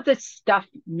 all of this stuff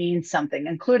means something,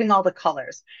 including all the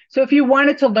colors. So if you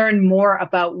wanted to learn more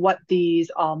about what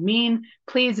these all mean,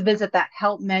 please visit that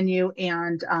help menu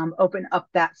and open up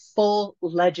that full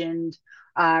legend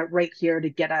right here to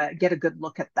get a good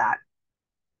look at that.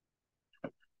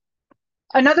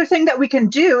 Another thing that we can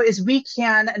do is we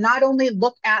can not only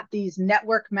look at these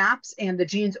network maps and the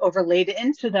genes overlaid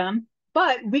into them,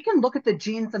 but we can look at the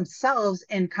genes themselves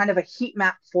in kind of a heat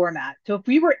map format. So if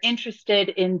we were interested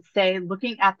in, say,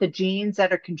 looking at the genes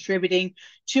that are contributing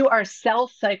to our cell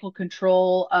cycle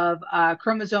control of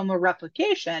chromosomal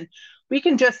replication, we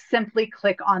can just simply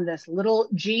click on this little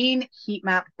gene heat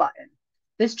map button.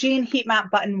 This gene heat map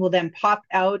button will then pop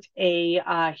out a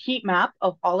heat map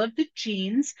of all of the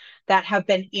genes that have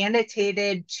been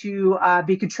annotated to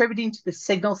be contributing to the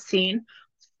signal seen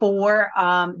for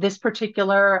this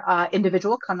particular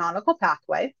individual canonical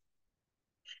pathway.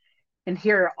 And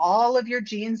here are all of your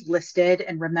genes listed.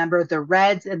 And remember the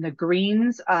reds and the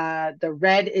greens. The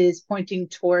red is pointing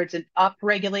towards an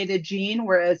upregulated gene,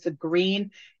 whereas the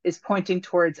green is pointing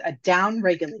towards a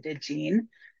downregulated gene.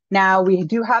 Now we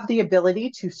do have the ability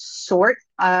to sort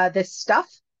this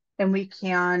stuff, and we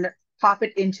can pop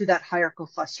it into that hierarchical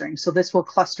clustering. So this will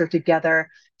cluster together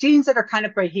genes that are kind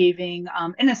of behaving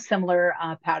in a similar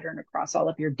pattern across all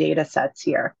of your data sets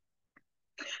here.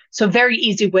 So very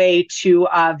easy way to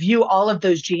view all of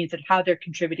those genes and how they're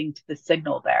contributing to the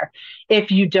signal there, if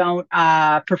you don't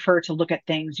prefer to look at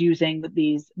things using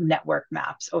these network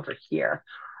maps over here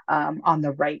on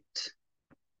the right.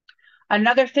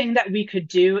 Another thing that we could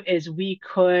do is we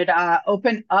could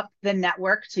open up the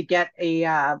network to get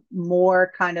a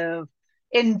more kind of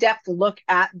in-depth look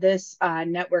at this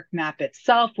network map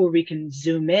itself, where we can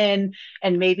zoom in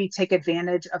and maybe take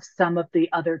advantage of some of the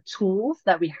other tools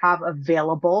that we have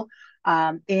available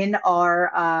in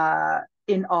our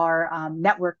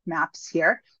network maps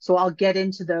here. So I'll get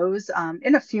into those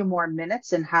in a few more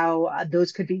minutes and how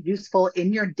those could be useful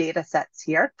in your data sets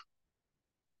here.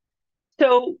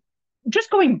 So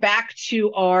just going back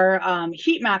to our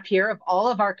heat map here of all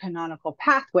of our canonical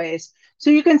pathways. So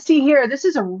you can see here, this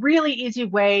is a really easy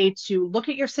way to look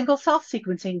at your single cell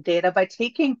sequencing data by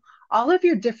taking all of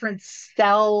your different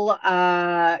cell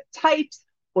types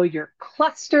or your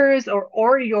clusters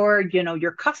or your,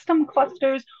 your custom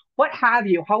clusters, what have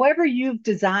you, however you've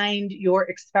designed your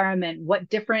experiment, what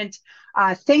different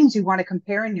things you want to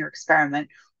compare in your experiment.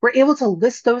 We're able to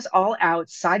list those all out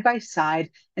side by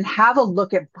side and have a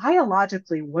look at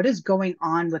biologically what is going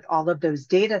on with all of those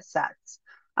data sets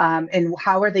and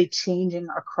how are they changing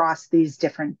across these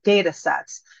different data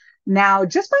sets. Now,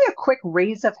 just by a quick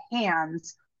raise of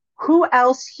hands, who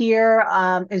else here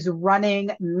is running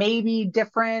maybe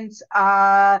different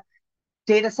data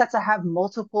sets that have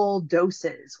multiple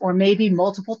doses or maybe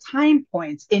multiple time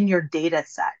points in your data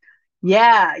set?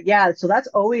 Yeah. So that's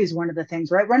always one of the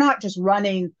things, right? We're not just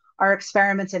running our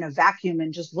experiments in a vacuum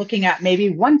and just looking at maybe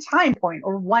one time point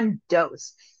or one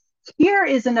dose. Here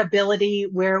is an ability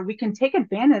where we can take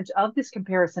advantage of this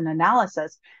comparison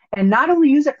analysis and not only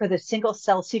use it for the single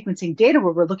cell sequencing data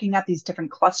where we're looking at these different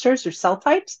clusters or cell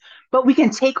types, but we can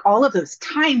take all of those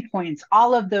time points,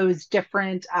 all of those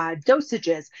different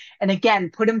dosages, and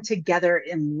again, put them together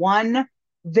in one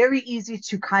very easy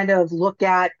to kind of look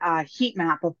at heat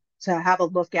map to have a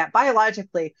look at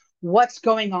biologically what's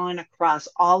going on across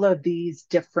all of these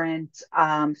different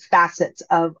facets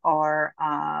of our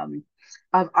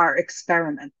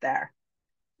experiment there.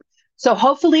 So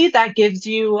hopefully that gives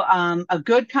you a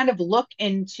good kind of look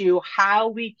into how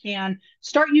we can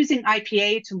start using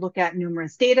IPA to look at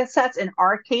numerous data sets. In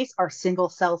our case, our single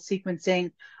cell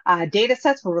sequencing data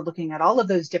sets, where we're looking at all of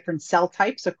those different cell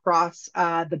types across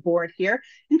the board here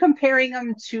and comparing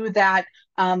them to that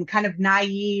kind of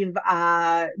naive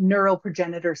neural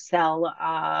progenitor cell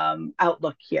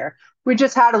outlook here. We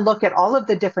just had a look at all of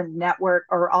the different network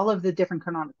or all of the different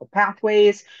canonical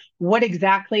pathways, what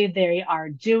exactly they are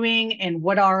doing, and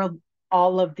what are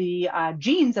all of the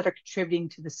genes that are contributing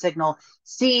to the signal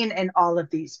seen in all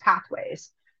of these pathways.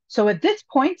 So at this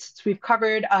point, since we've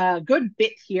covered a good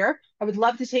bit here, I would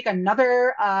love to take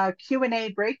another Q&A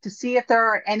break to see if there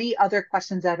are any other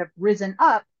questions that have risen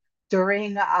up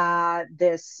during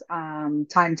this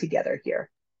time together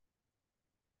here.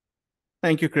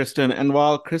 Thank you, Kristen. And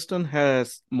while Kristen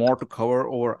has more to cover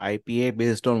over IPA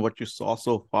based on what you saw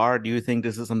so far, do you think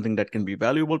this is something that can be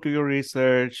valuable to your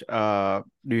research? Do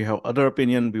you have other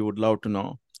opinion? We would love to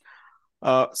know.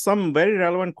 Some very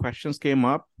relevant questions came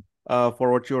up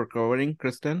for what you were covering,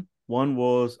 Kristen. One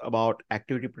was about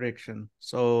activity prediction.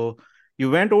 So you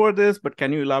went over this, but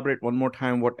can you elaborate one more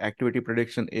time what activity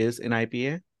prediction is in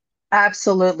IPA?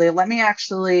 Absolutely. Let me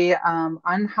actually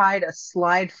unhide a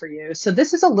slide for you. So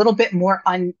this is a little bit more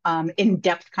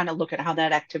in-depth kind of look at how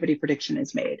that activity prediction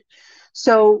is made.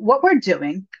 So what we're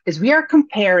doing is we are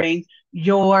comparing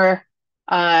your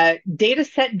data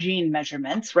set gene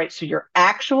measurements, right? So your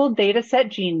actual data set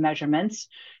gene measurements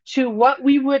to what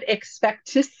we would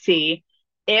expect to see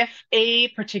if a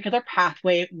particular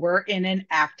pathway were in an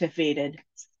activated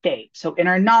state. So in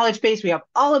our knowledge base, we have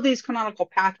all of these canonical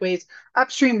pathways,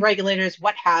 upstream regulators,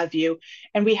 what have you,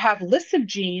 and we have lists of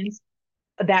genes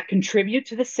that contribute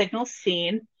to the signal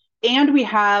seen. And we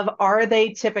have, are they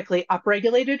typically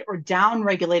upregulated or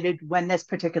downregulated when this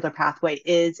particular pathway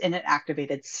is in an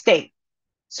activated state?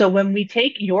 So when we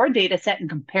take your data set and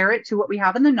compare it to what we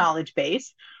have in the knowledge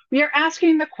base, we are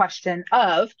asking the question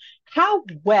of how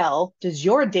well does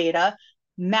your data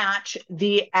match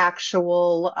the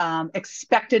actual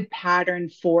expected pattern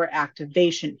for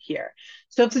activation here?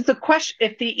 So if the question,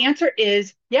 if the answer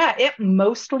is, yeah, it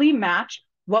mostly matched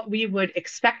what we would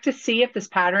expect to see if this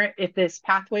pattern, if this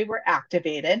pathway were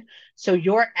activated. So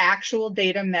your actual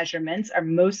data measurements are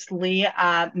mostly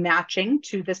matching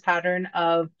to this pattern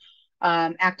of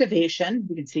activation.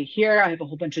 You can see here, I have a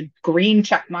whole bunch of green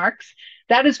check marks.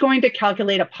 That is going to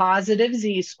calculate a positive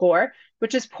z-score,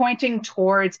 which is pointing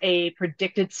towards a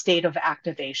predicted state of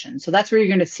activation. So that's where you're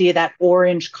going to see that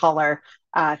orange color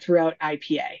throughout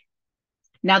IPA.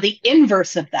 Now, the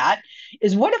inverse of that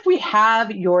is what if we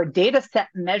have your data set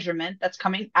measurement that's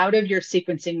coming out of your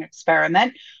sequencing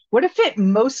experiment? What if it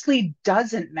mostly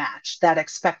doesn't match that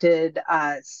expected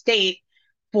state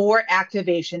for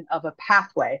activation of a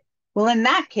pathway? Well, in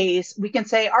that case, we can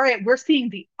say, all right, we're seeing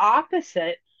the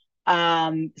opposite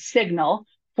signal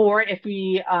for if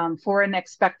we for an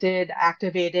expected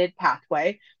activated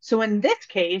pathway. So in this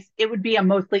case, it would be a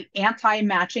mostly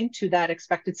anti-matching to that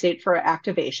expected state for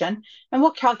activation, and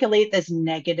we'll calculate this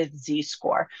negative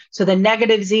z-score. So the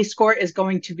negative z-score is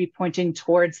going to be pointing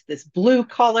towards this blue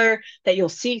color that you'll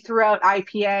see throughout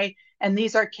IPA, and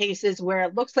these are cases where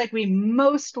it looks like we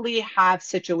mostly have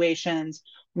situations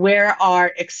where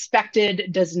our expected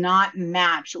does not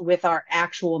match with our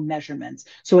actual measurements.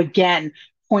 So again,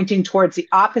 pointing towards the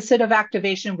opposite of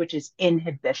activation, which is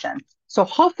inhibition. So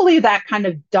hopefully that kind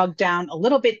of dug down a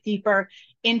little bit deeper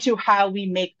into how we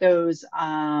make those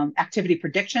activity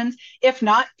predictions. If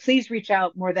not, please reach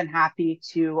out. More than happy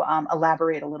to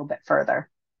elaborate a little bit further.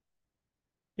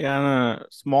 Yeah, and a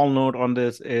small note on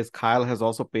this is Kyle has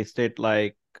also pasted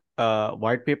like a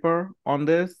white paper on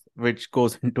this, which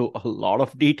goes into a lot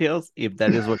of details if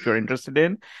that is what you're interested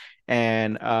in.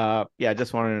 And yeah,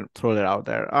 just wanted to throw that out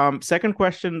there. Second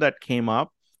question that came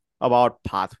up about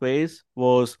pathways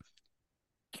was,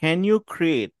 can you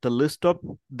create the list of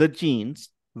the genes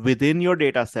within your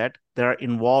data set that are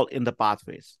involved in the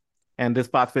pathways? And these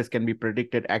pathways can be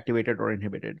predicted, activated, or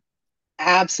inhibited.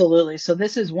 Absolutely. So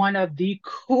this is one of the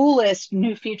coolest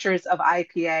new features of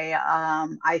IPA.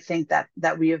 I think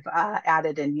that we've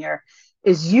added in here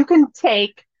is you can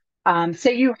take,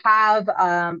 say you have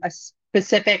a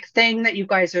specific thing that you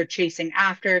guys are chasing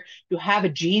after. You have a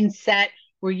gene set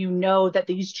where you know that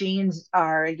these genes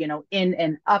are, in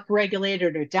an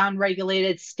upregulated or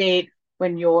downregulated state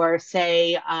when you're,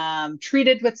 say,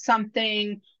 treated with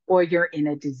something or you're in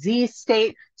a disease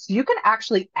state. So you can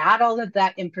actually add all of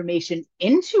that information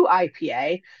into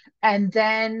IPA and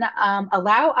then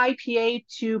allow IPA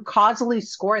to causally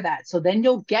score that. So then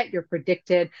you'll get your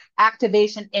predicted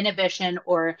activation, inhibition,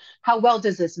 or how well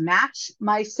does this match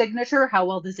my signature? How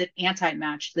well does it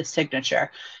anti-match the signature?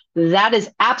 That is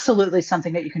absolutely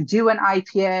something that you can do in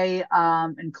IPA.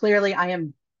 And clearly, I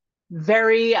am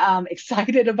very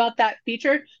excited about that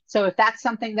feature. So if that's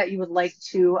something that you would like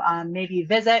to maybe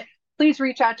visit, please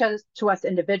reach out to us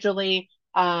individually,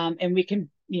 and we can,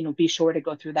 be sure to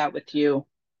go through that with you.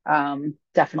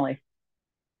 Definitely.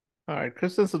 All right,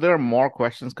 Kristen, so there are more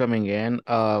questions coming in.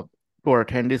 For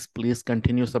attendees, please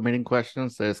continue submitting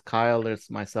questions. There's Kyle,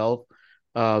 there's myself.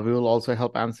 We will also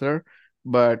help answer.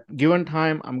 But given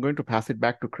time, I'm going to pass it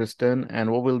back to Kristen.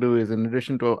 And what we'll do is, in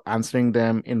addition to answering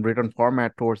them in written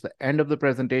format towards the end of the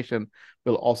presentation,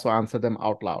 we'll also answer them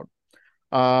out loud.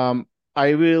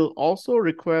 I will also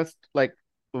request like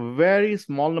a very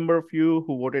small number of you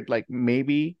who voted like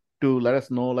maybe to let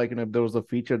us know, like, if there was a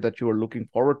feature that you were looking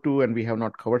forward to and we have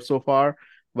not covered so far.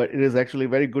 But it is actually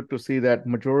very good to see that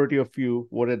majority of you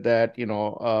voted that,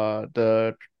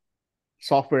 the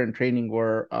software and training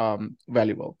were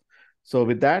valuable. So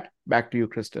with that, back to you,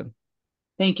 Kristen.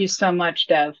 Thank you so much,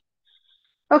 Dev.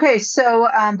 Okay, so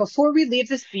before we leave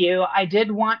this view, I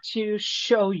did want to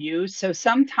show you. So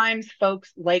sometimes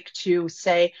folks like to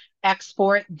say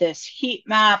export this heat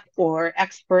map or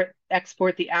export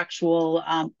the actual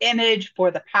image for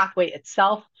the pathway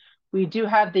itself. We do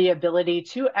have the ability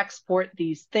to export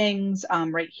these things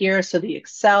right here. So the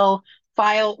Excel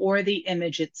file or the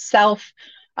image itself.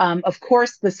 Of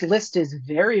course, this list is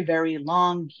very, very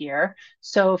long here.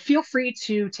 So feel free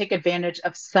to take advantage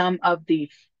of some of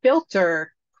the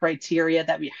filter criteria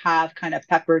that we have kind of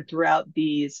peppered throughout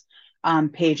these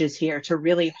pages here to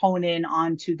really hone in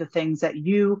onto the things that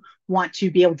you want to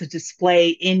be able to display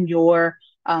in your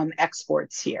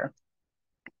exports here.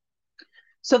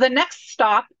 So the next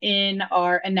stop in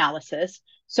our analysis,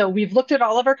 so we've looked at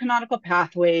all of our canonical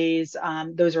pathways.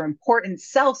 Those are important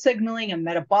cell signaling and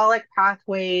metabolic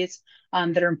pathways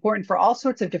that are important for all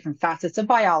sorts of different facets of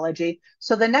biology.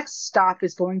 So the next stop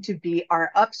is going to be our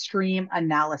upstream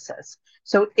analysis.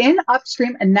 So in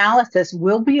upstream analysis,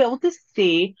 we'll be able to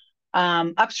see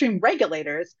upstream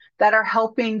regulators that are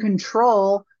helping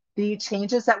control the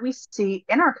changes that we see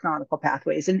in our canonical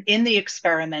pathways and in the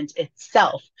experiment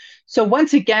itself. So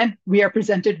once again, we are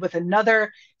presented with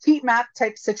another heat map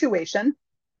type situation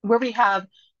where we have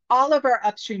all of our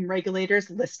upstream regulators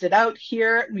listed out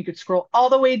here. We could scroll all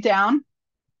the way down.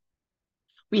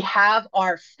 We have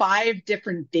our 5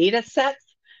 different data sets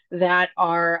that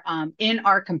are in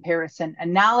our comparison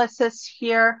analysis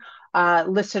here,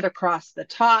 listed across the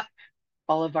top,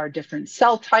 all of our different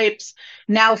cell types.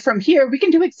 Now from here, we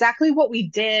can do exactly what we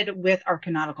did with our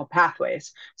canonical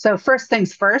pathways. So first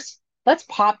things first, let's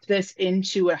pop this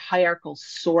into a hierarchical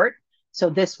sort. So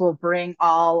this will bring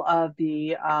all of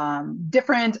the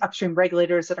different upstream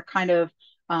regulators that are kind of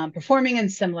performing in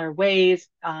similar ways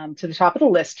to the top of the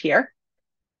list here.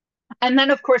 And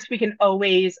then, of course, we can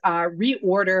always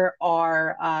reorder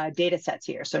our data sets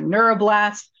here. So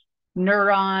neuroblasts,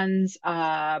 neurons,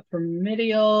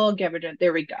 pyramidal,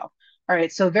 there we go. All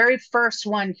right, so very first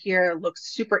one here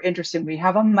looks super interesting. We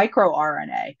have a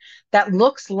microRNA that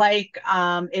looks like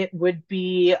it would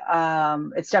be,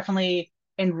 it's definitely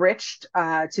enriched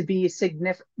to be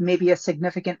maybe a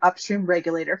significant upstream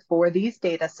regulator for these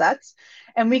data sets.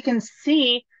 And we can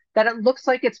see that it looks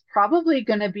like it's probably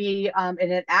going to be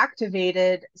in an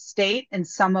activated state in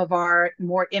some of our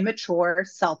more immature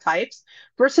cell types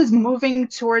versus moving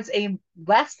towards a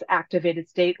less activated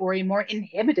state or a more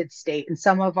inhibited state in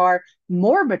some of our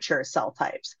more mature cell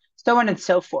types, so on and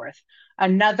so forth.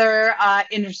 Another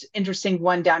interesting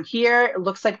one down here, it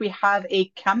looks like we have a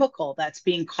chemical that's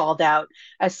being called out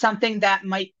as something that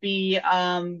might be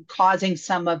causing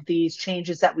some of these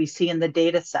changes that we see in the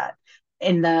data set,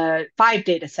 in the 5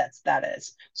 data sets, that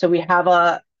is. So we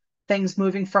have things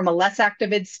moving from a less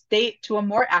activated state to a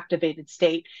more activated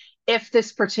state if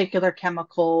this particular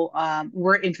chemical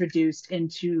were introduced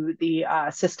into the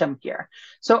system here.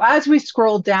 So as we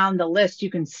scroll down the list,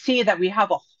 you can see that we have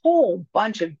a whole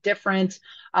bunch of different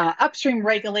upstream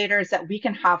regulators that we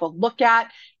can have a look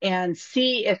at and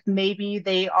see if maybe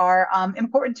they are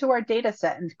important to our data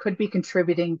set and could be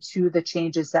contributing to the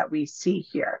changes that we see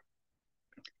here.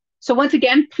 So once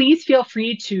again, please feel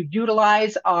free to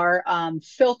utilize our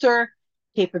filter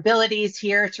capabilities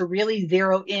here to really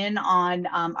zero in on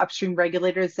upstream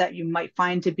regulators that you might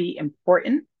find to be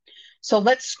important. So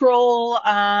let's scroll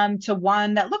to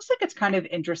one that looks like it's kind of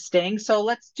interesting. So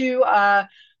let's do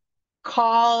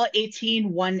call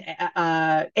 18-1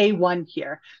 A1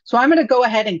 here. So I'm going to go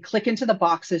ahead and click into the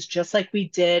boxes just like we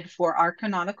did for our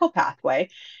canonical pathway.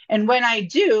 And when I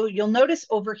do, you'll notice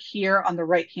over here on the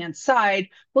right-hand side,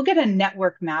 we'll get a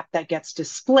network map that gets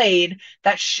displayed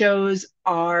that shows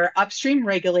our upstream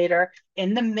regulator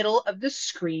in the middle of the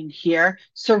screen here,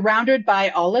 surrounded by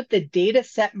all of the data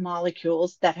set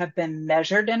molecules that have been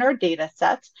measured in our data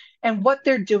sets and what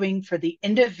they're doing for the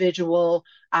individual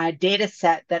data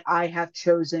set that I have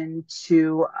chosen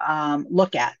to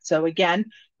look at. So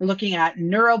again, we're looking at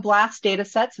neuroblast data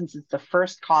set since it's the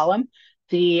first column,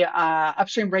 the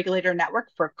upstream regulator network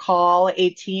for call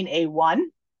 18A1.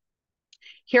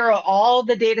 Here are all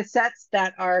the data sets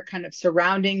that are kind of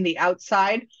surrounding the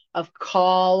outside of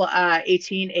call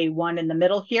 18A1 in the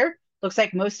middle here. Looks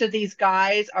like most of these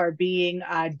guys are being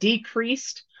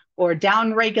decreased or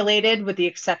downregulated, with the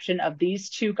exception of these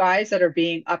two guys that are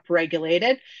being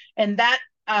upregulated. And that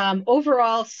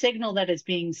overall signal that is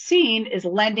being seen is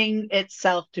lending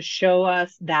itself to show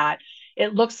us that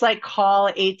it looks like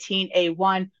call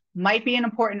 18A1 might be an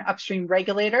important upstream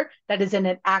regulator that is in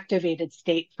an activated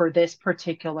state for this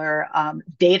particular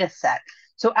data set.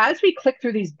 So as we click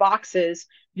through these boxes,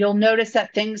 you'll notice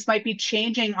that things might be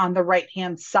changing on the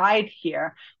right-hand side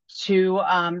here to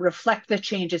reflect the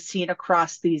changes seen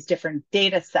across these different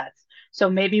data sets. So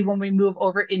maybe when we move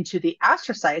over into the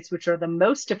astrocytes, which are the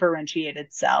most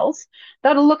differentiated cells,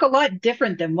 that'll look a lot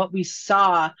different than what we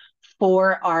saw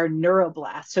for our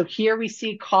neuroblasts. So here we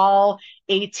see call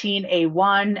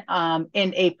 18A1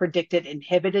 in a predicted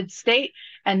inhibited state,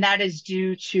 and that is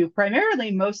due to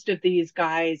primarily most of these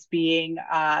guys being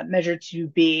measured to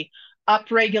be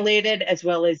upregulated, as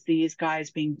well as these guys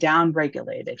being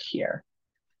downregulated here.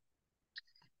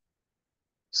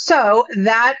 So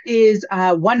that is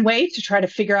one way to try to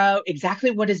figure out exactly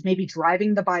what is maybe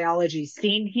driving the biology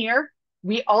seen here.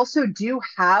 We also do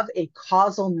have a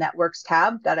causal networks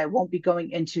tab that I won't be going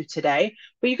into today,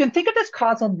 but you can think of this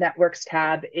causal networks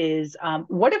tab is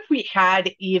what if we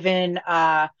had even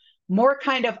more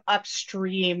kind of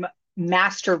upstream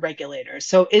master regulators?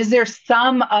 So is there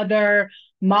some other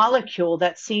molecule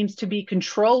that seems to be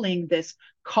controlling this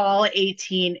call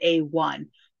 18A1?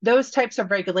 Those types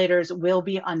of regulators will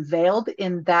be unveiled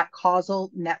in that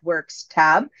causal networks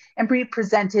tab and be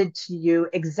presented to you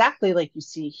exactly like you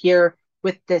see here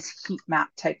with this heat map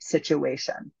type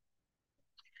situation.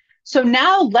 So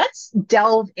now let's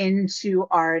delve into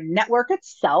our network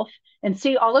itself and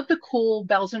see all of the cool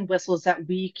bells and whistles that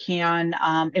we can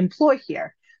employ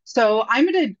here. So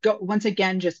I'm going to go once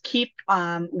again, just keep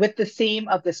with the theme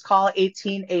of this call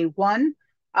 18A1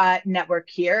 network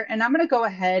here. And I'm going to go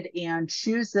ahead and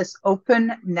choose this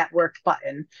open network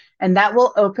button. And that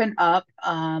will open up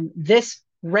this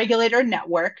regulator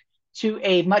network to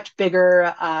a much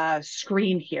bigger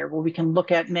screen here where we can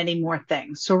look at many more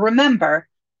things. So remember,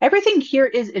 everything here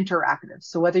is interactive.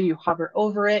 So whether you hover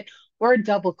over it or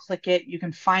double click it, you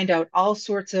can find out all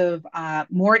sorts of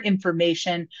more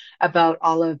information about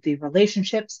all of the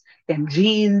relationships and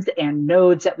genes and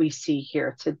nodes that we see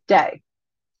here today.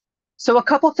 So a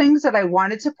couple things that I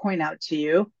wanted to point out to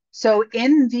you. So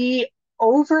in the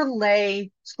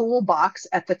overlay toolbox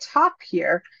at the top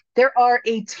here, there are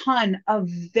a ton of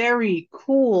very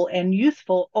cool and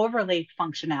useful overlay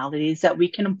functionalities that we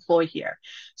can employ here.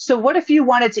 So what if you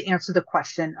wanted to answer the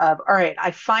question of, all right,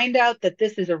 I find out that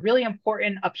this is a really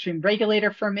important upstream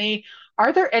regulator for me.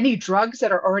 Are there any drugs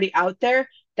that are already out there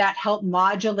that help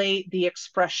modulate the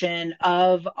expression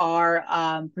of our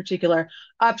particular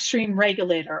upstream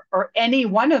regulator or any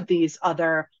one of these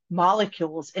other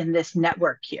molecules in this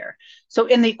network here? So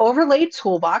in the overlay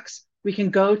toolbox, we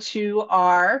can go to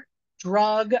our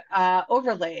drug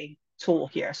overlay tool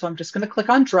here. So I'm just going to click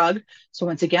on drug. So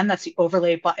once again, that's the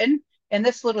overlay button. In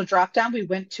this little drop down, we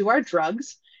went to our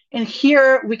drugs. And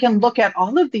here we can look at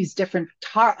all of these different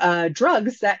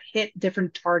drugs that hit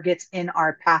different targets in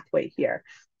our pathway here.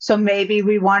 So maybe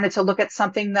we wanted to look at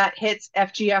something that hits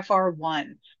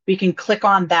FGFR1. We can click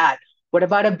on that. What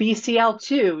about a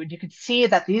BCL2? You can see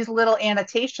that these little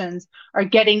annotations are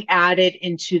getting added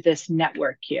into this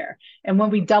network here. And when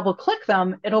we double click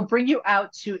them, it'll bring you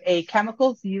out to a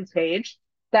chemical view page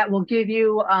that will give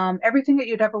you everything that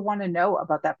you'd ever want to know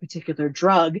about that particular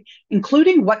drug,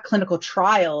 including what clinical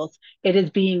trials it is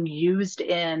being used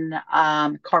in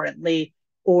currently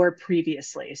or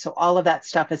previously. So all of that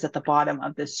stuff is at the bottom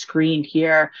of the screen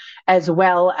here, as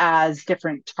well as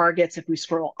different targets. If we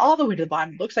scroll all the way to the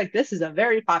bottom, it looks like this is a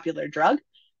very popular drug.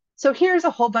 So here's a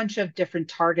whole bunch of different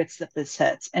targets that this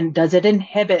hits. And does it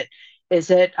inhibit? Is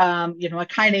it, a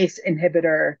kinase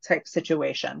inhibitor type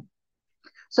situation?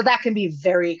 So that can be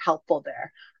very helpful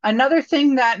there. Another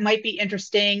thing that might be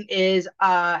interesting is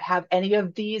have any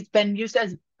of these been used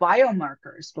as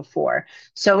biomarkers before?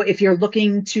 So if you're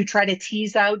looking to try to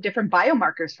tease out different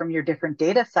biomarkers from your different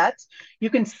data sets, you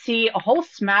can see a whole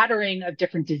smattering of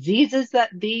different diseases that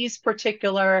these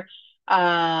particular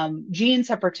genes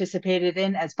have participated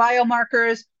in as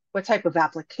biomarkers, what type of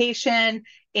application,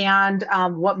 and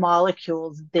what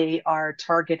molecules they are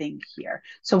targeting here.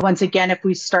 So once again, if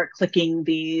we start clicking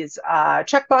these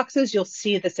checkboxes, you'll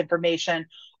see this information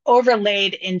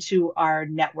overlaid into our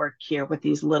network here with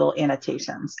these little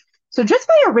annotations. So just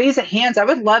by a raise of hands, I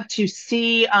would love to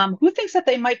see who thinks that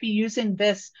they might be using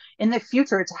this in the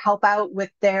future to help out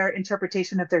with their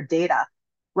interpretation of their data.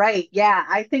 Right. Yeah,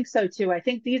 I think so too. I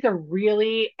think these are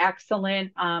really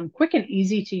excellent, quick and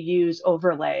easy to use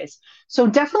overlays. So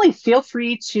definitely feel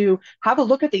free to have a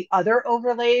look at the other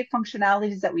overlay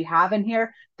functionalities that we have in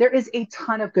here. There is a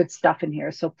ton of good stuff in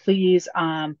here. So please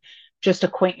just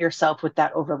acquaint yourself with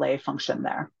that overlay function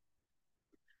there.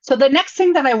 So the next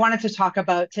thing that I wanted to talk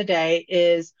about today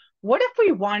is what if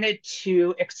we wanted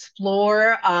to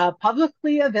explore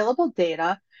publicly available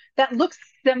data that looks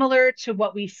similar to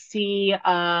what we see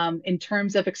in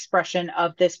terms of expression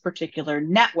of this particular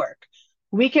network.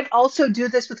 We can also do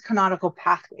this with canonical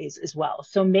pathways as well.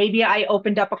 So maybe I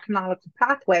opened up a canonical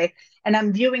pathway and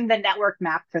I'm viewing the network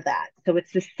map for that. So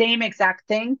it's the same exact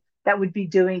thing that would be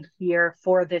doing here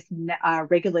for this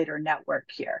regulator network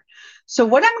here. So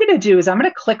what I'm going to do is I'm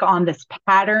going to click on this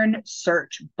pattern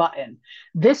search button.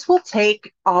 This will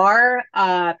take our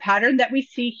pattern that we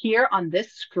see here on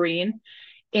this screen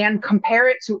and compare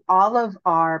it to all of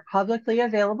our publicly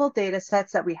available data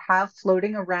sets that we have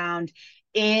floating around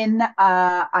in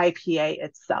IPA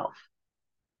itself.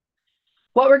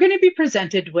 What we're going to be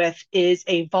presented with is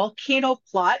a volcano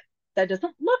plot that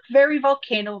doesn't look very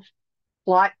volcano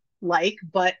plot-like,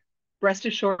 but rest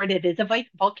assured it is a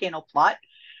volcano plot,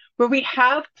 where we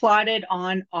have plotted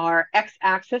on our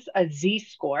x-axis a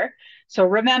z-score. So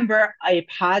remember, a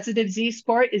positive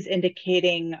z-score is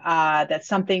indicating that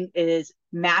something is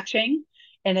matching,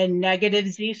 and a negative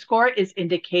z-score is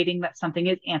indicating that something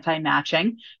is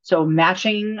anti-matching. So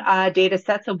matching data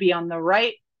sets will be on the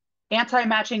right,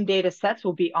 anti-matching data sets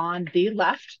will be on the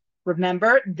left.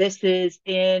 Remember, this is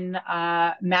in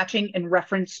matching in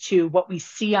reference to what we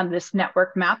see on this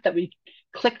network map that we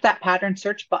click that pattern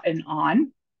search button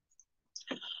on.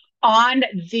 On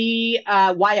the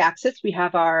y-axis, we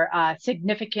have our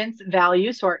significance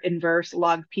values, so our inverse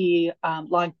log p,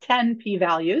 log 10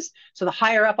 p-values. So the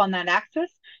higher up on that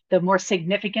axis, the more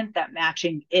significant that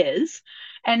matching is.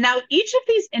 And now each of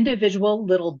these individual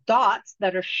little dots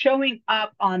that are showing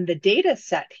up on the data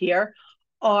set here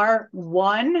are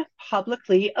one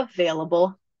publicly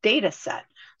available data set.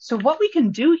 So what we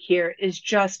can do here is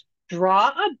just draw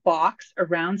a box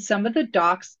around some of the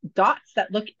dots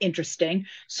that look interesting.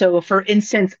 So for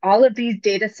instance, all of these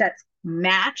data sets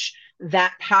match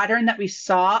that pattern that we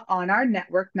saw on our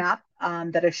network map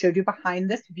that I showed you behind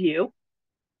this view.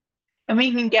 And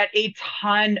we can get a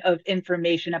ton of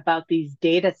information about these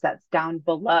data sets down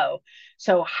below.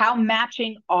 So how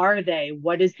matching are they?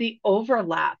 What is the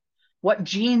overlap? What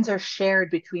genes are shared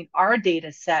between our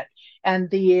data set and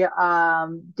the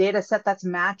data set that's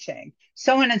matching,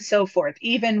 so on and so forth,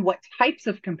 even what types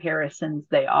of comparisons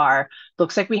they are.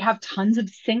 Looks like we have tons of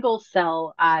single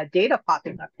cell data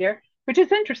popping up here, which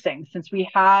is interesting since we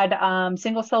had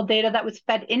single cell data that was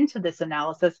fed into this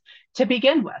analysis to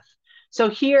begin with. So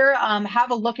here,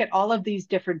 have a look at all of these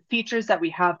different features that we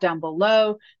have down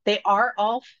below. They are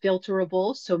all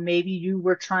filterable. So maybe you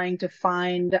were trying to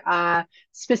find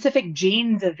specific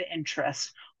genes of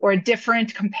interest or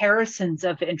different comparisons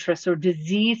of interest or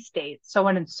disease states, so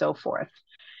on and so forth.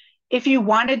 If you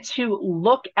wanted to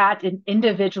look at an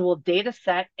individual data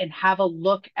set and have a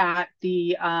look at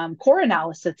the core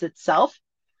analysis itself,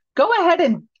 go ahead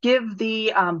and give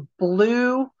the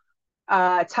blue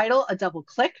title a double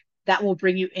click. That will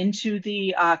bring you into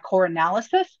the core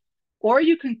analysis, or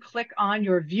you can click on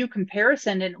your view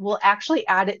comparison and we'll actually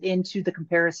add it into the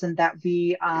comparison that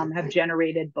we have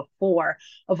generated before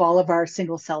of all of our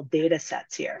single cell data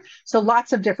sets here. So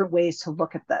lots of different ways to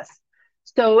look at this.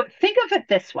 So think of it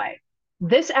this way.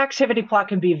 This activity plot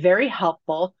can be very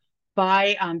helpful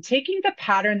by taking the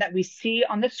pattern that we see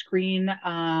on the screen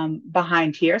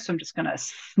behind here. So I'm just going to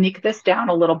sneak this down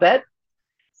a little bit.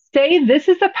 Say this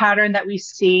is a pattern that we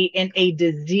see in a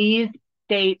disease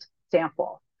state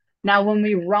sample. Now, when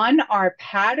we run our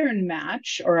pattern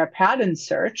match or a pattern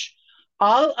search,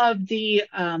 all of the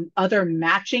other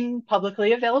matching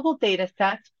publicly available data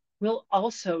sets will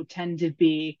also tend to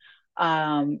be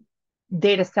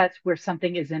data sets where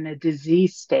something is in a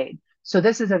disease state. So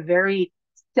this is a very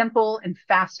simple and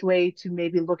fast way to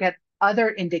maybe look at other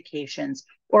indications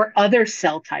or other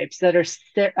cell types that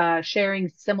are sharing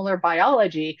similar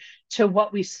biology to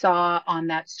what we saw on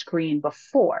that screen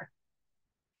before.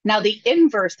 Now, the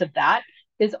inverse of that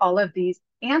is all of these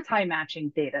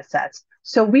anti-matching data sets.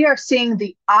 So we are seeing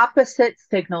the opposite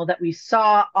signal that we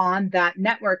saw on that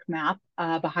network map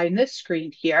behind this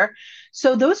screen here.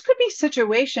 So those could be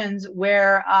situations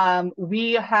where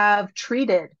we have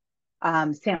treated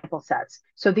sample sets.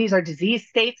 So these are disease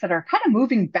states that are kind of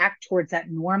moving back towards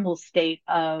that normal state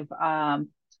of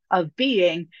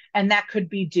being, and that could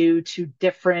be due to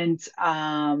different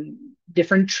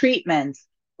treatments,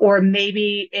 or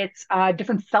maybe it's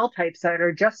different cell types that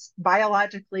are just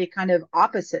biologically kind of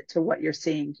opposite to what you're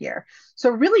seeing here. So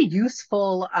really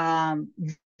useful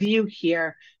view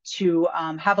here to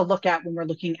have a look at when we're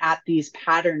looking at these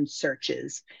pattern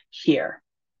searches here.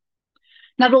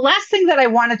 Now, the last thing that I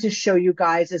wanted to show you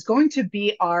guys is going to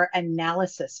be our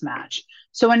analysis match.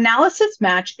 So analysis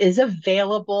match is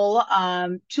available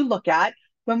to look at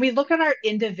when we look at our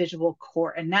individual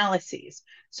core analyses.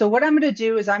 So what I'm going to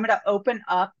do is I'm going to open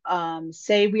up,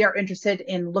 say we are interested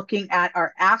in looking at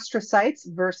our astrocytes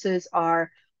versus our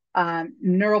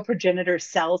neural progenitor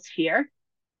cells here.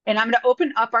 And I'm going to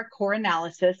open up our core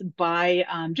analysis by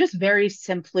just very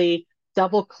simply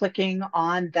double clicking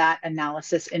on that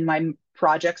analysis in my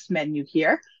projects menu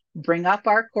here, bring up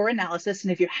our core analysis.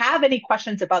 And if you have any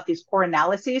questions about these core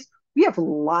analyses, we have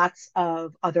lots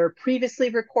of other previously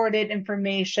recorded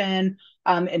information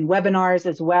in webinars,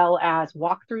 as well as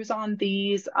walkthroughs on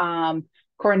these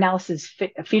core analysis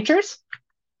features.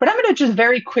 But I'm going to just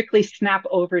very quickly snap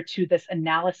over to this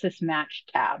analysis match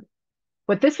tab.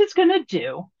 What this is going to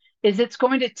do is it's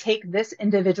going to take this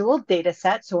individual data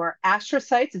set, so our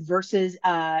astrocytes versus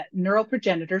neural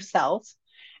progenitor cells,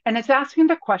 and it's asking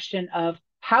the question of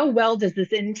how well does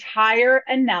this entire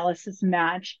analysis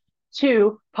match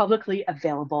to publicly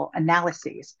available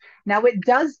analyses. Now, it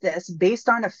does this based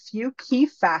on a few key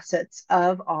facets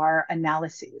of our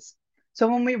analyses. So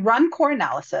when we run core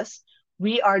analysis,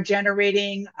 we are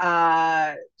generating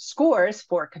scores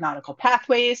for canonical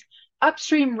pathways,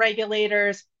 upstream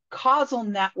regulators, causal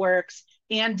networks,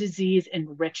 and disease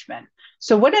enrichment.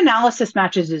 So what analysis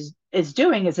matches is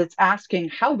doing is it's asking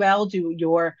how well do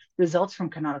your results from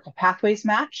canonical pathways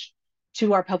match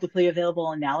to our publicly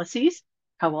available analyses?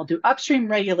 How well do upstream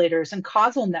regulators and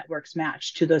causal networks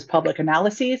match to those public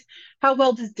analyses? How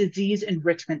well does disease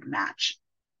enrichment match?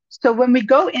 So when we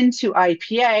go into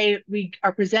IPA, we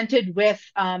are presented with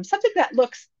something that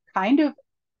looks kind of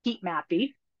heat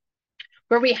mappy,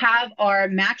 where we have our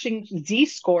matching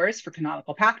Z-scores for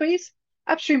canonical pathways,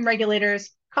 upstream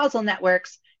regulators, causal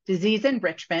networks, disease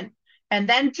enrichment, and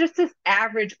then just this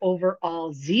average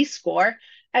overall Z-score,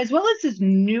 as well as this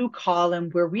new column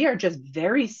where we are just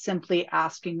very simply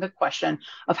asking the question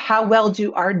of how well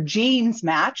do our genes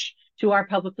match to our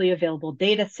publicly available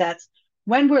data sets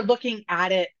when we're looking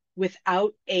at it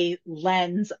without a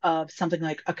lens of something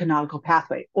like a canonical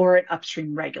pathway or an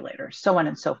upstream regulator, so on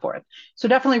and so forth. So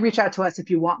definitely reach out to us if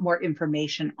you want more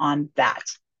information on that.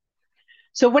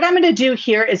 So what I'm going to do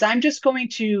here is I'm just going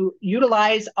to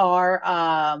utilize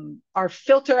our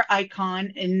filter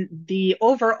icon in the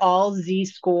overall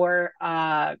Z-score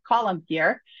column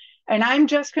here. And I'm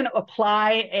just going to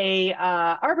apply a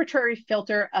arbitrary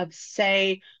filter of,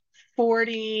 say,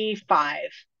 45.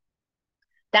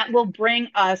 That will bring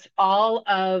us all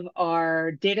of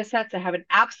our data sets that have an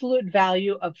absolute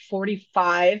value of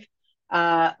 45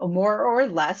 more or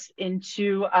less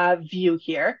into view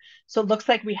here. So it looks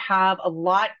like we have a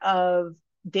lot of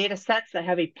data sets that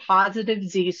have a positive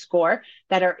Z-score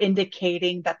that are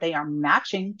indicating that they are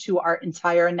matching to our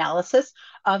entire analysis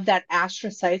of that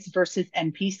astrocytes versus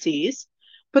NPCs.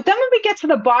 But then when we get to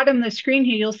the bottom of the screen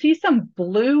here, you'll see some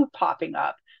blue popping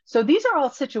up. So these are all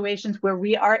situations where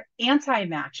we are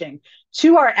anti-matching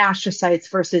to our astrocytes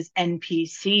versus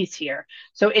NPCs here.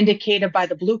 So indicated by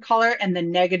the blue color and the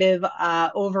negative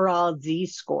overall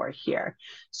Z-score here.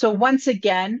 So once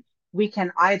again, we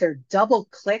can either double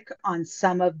click on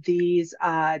some of these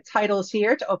titles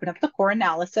here to open up the core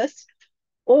analysis,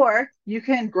 Or you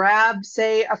can grab,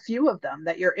 say, a few of them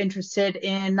that you're interested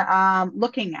in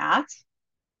looking at,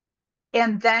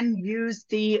 and then use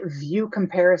the view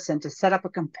comparison to set up a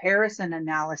comparison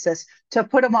analysis to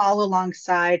put them all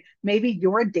alongside maybe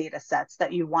your data sets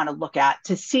that you want to look at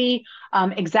to see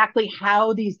exactly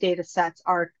how these data sets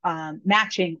are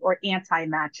matching or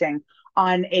anti-matching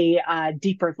on a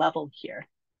deeper level here.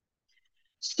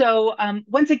 So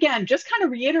once again, just kind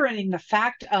of reiterating the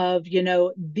fact of,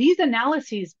 these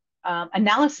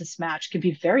analysis match can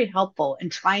be very helpful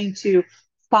in trying to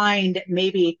find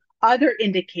maybe other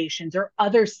indications or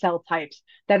other cell types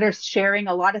that are sharing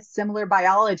a lot of similar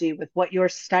biology with what you're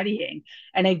studying.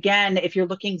 And again, if you're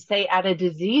looking, say, at a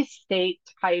disease state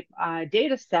type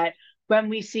data set, when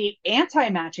we see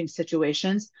anti-matching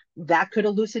situations, that could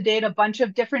elucidate a bunch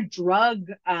of different drug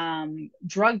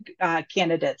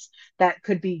candidates that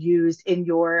could be used in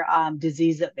your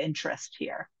disease of interest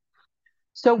here.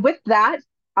 So with that,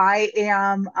 I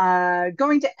am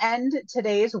going to end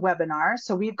today's webinar.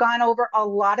 So we've gone over a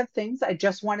lot of things. I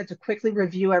just wanted to quickly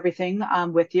review everything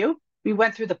with you. We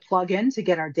went through the plugin to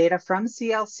get our data from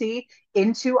CLC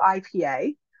into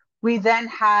IPA. We then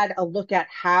had a look at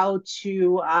how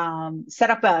to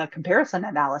set up a comparison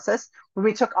analysis where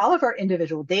we took all of our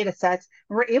individual data sets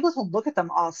and were able to look at them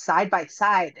all side by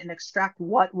side and extract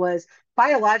what was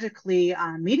biologically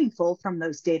meaningful from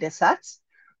those data sets.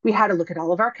 We had to look at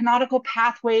all of our canonical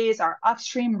pathways, our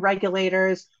upstream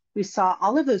regulators. We saw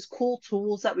all of those cool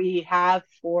tools that we have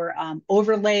for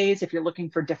overlays if you're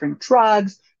looking for different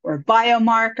drugs or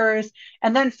biomarkers.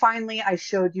 And then finally, I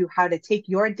showed you how to take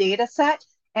your data set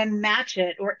and match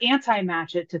it or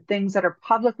anti-match it to things that are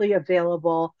publicly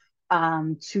available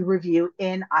to review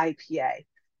in IPA.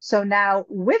 So now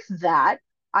with that,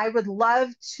 I would love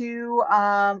to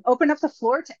open up the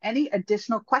floor to any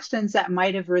additional questions that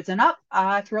might have risen up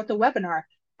throughout the webinar.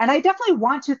 And I definitely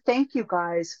want to thank you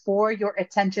guys for your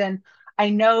attention.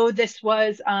 I know this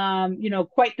was,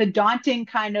 quite the daunting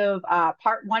kind of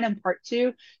part one and part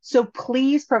two. So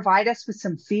please provide us with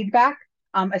some feedback.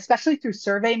 Especially through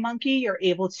SurveyMonkey, you're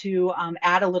able to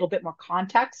add a little bit more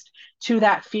context to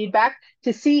that feedback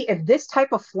to see if this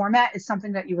type of format is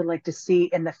something that you would like to see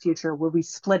in the future, where we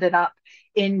split it up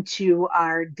into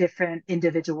our different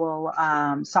individual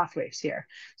softwares here.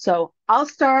 So I'll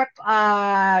start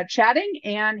chatting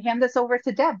and hand this over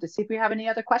to Deb to see if we have any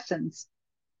other questions.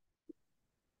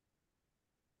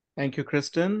 Thank you,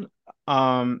 Kristen.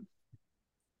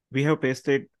 We have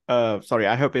pasted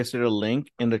I have pasted a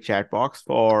link in the chat box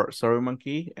for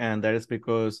SurveyMonkey, and that is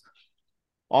because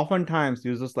oftentimes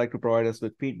users like to provide us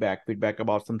with feedback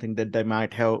about something that they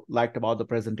might have liked about the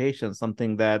presentation,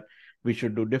 something that we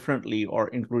should do differently or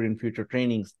include in future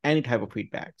trainings, any type of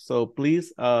feedback. So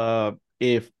please,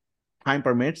 if time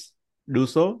permits, do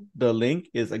so. The link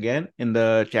is again in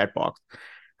the chat box.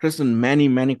 Kristen,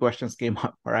 many questions came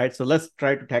up. All right, so let's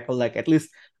try to tackle like at least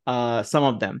some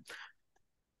of them.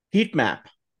 Heat map.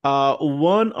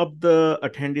 One of the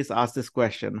attendees asked this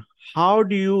question: how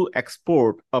do you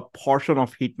export a portion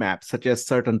of heat map, such as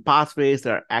certain pathways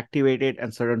that are activated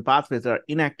and certain pathways that are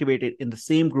inactivated in the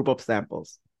same group of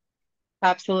samples?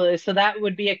 Absolutely. So that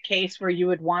would be a case where you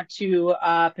would want to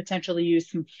potentially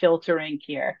use some filtering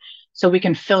here. So we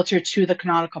can filter to the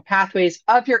canonical pathways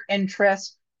of your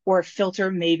interest, or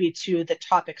filter maybe to the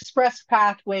top expressed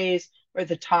pathways or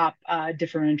the top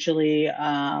differentially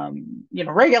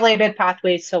regulated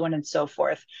pathways, so on and so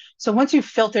forth. So once you've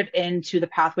filtered into the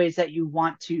pathways that you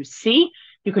want to see,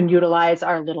 you can utilize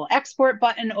our little export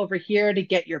button over here to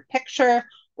get your picture.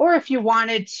 Or if you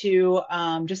wanted to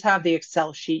just have the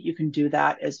Excel sheet, you can do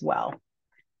that as well.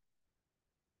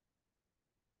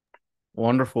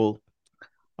 Wonderful.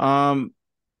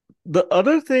 The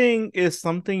other thing is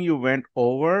something you went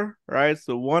over, right?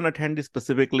 So one attendee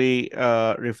specifically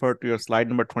referred to your slide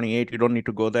number 28. You don't need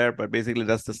to go there, but basically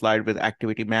that's the slide with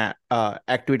activity map,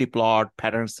 activity plot,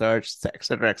 pattern search, et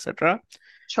cetera, et cetera.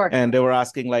 Sure. And they were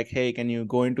asking like, hey, can you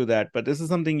go into that? But this is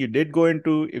something you did go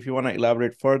into. If you want to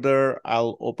elaborate further,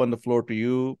 I'll open the floor to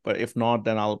you. But if not,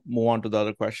 then I'll move on to the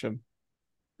other question.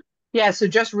 Yeah, so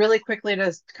just really quickly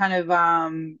to kind of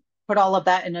put all of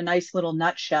that in a nice little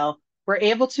nutshell, we're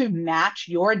able to match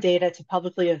your data to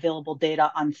publicly available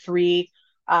data on three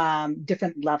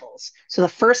different levels. So the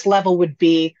first level would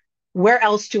be, where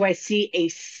else do I see a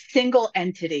single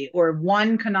entity or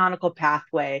one canonical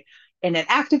pathway in an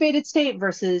activated state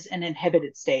versus an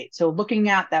inhibited state? So looking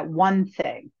at that one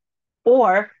thing.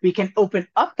 Or we can open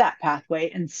up that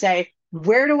pathway and say,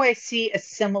 where do I see a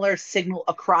similar signal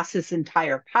across this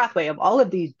entire pathway of all of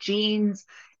these genes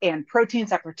and proteins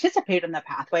that participate in the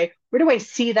pathway, where do I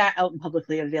see that out in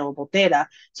publicly available data?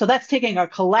 So that's taking a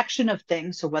collection of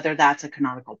things. So whether that's a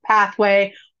canonical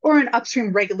pathway or an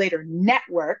upstream regulator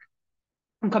network,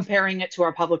 and comparing it to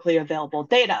our publicly available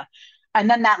data. And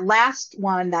then that last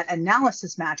one, that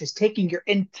analysis match, is taking your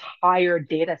entire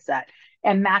data set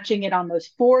and matching it on those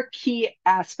four key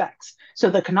aspects. So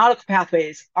the canonical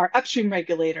pathways, our upstream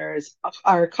regulators,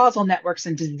 our causal networks,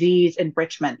 and disease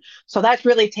enrichment. So that's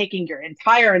really taking your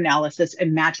entire analysis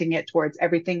and matching it towards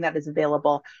everything that is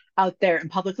available out there in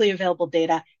publicly available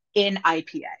data in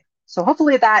IPA. So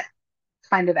hopefully that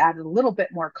kind of added a little bit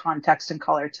more context and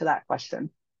color to that question.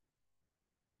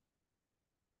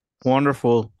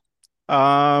 Wonderful.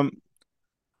 Um,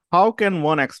 how can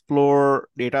one explore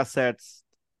data sets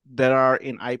that are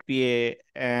in IPA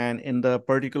and in the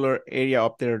particular area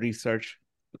of their research?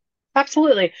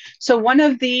 Absolutely. So one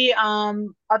of the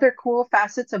other cool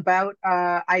facets about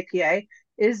IPA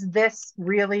is this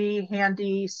really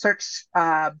handy search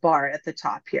bar at the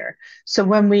top here. So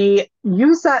when we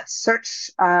use that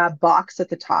search box at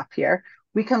the top here,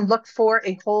 we can look for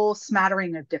a whole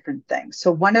smattering of different things.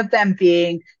 So one of them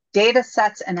being data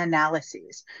sets and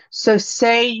analyses. So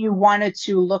say you wanted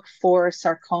to look for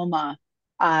sarcoma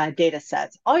data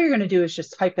sets. All you're going to do is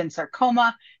just type in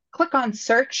sarcoma, click on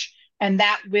search, and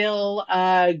that will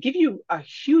give you a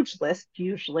huge list,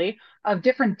 usually, of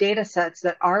different data sets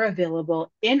that are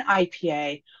available in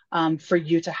IPA for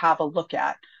you to have a look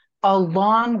at,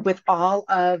 along with all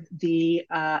of the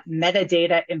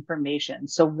metadata information.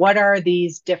 So, what are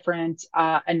these different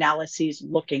analyses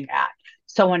looking at?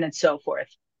 So on and so forth.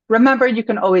 Remember, you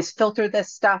can always filter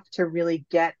this stuff to really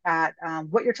get at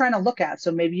what you're trying to look at. So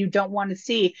maybe you don't want to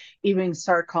see even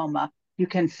sarcoma, you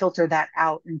can filter that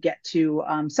out and get to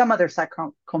some other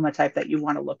sarcoma type that you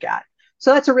want to look at.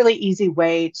 So that's a really easy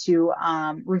way to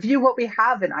review what we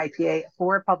have in IPA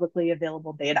for publicly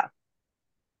available data.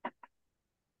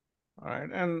 All right.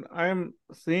 And I'm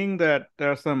seeing that there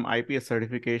are some IPA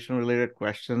certification related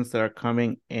questions that are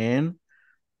coming in.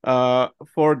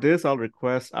 For this, I'll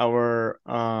request our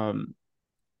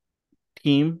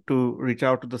team to reach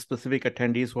out to the specific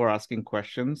attendees who are asking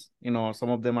questions. Some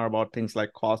of them are about things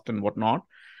like cost and whatnot.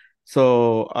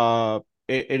 So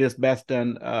it is best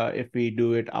done if we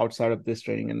do it outside of this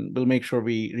training, and we'll make sure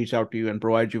we reach out to you and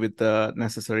provide you with the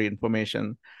necessary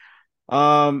information.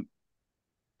 Another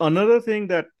thing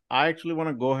that I actually want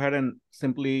to go ahead and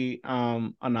simply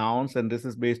announce, and this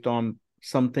is based on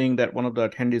something that one of the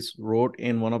attendees wrote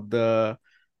in one of the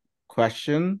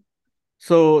question.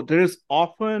 So there is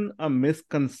often a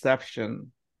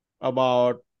misconception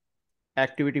about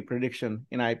activity prediction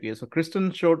in IPA. So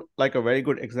Kristen showed like a very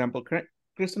good example.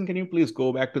 Kristen, can you please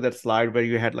go back to that slide where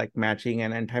you had like matching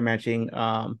and anti-matching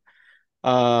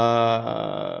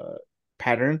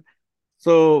pattern?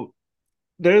 So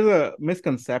there's a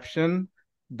misconception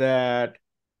that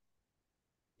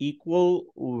equal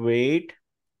weight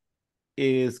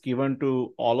is given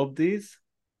to all of these,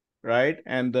 right?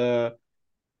 And the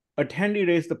attendee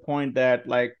raised the point that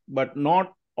but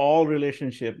not all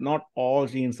relationship, not all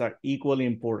genes are equally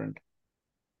important.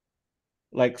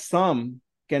 Like some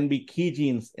can be key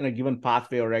genes in a given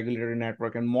pathway or regulatory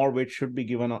network, and more weight should be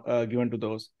given to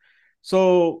those.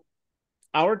 So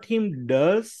our team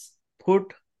does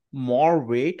put more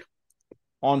weight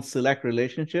on select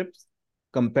relationships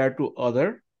compared to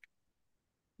other,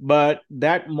 but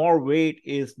that more weight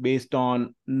is based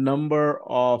on number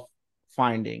of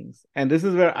findings. And this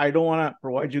is where I don't want to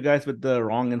provide you guys with the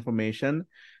wrong information.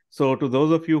 So to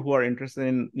those of you who are interested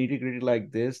in nitty-gritty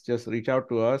like this, just reach out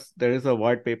to us. There is a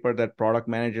white paper that product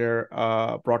manager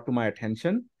brought to my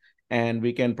attention, and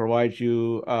we can provide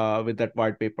you with that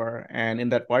white paper. And in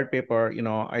that white paper,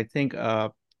 I think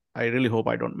I really hope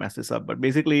I don't mess this up, but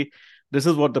basically this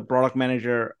is what the product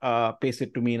manager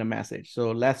pasted to me in a message.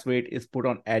 So less weight is put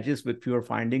on edges with fewer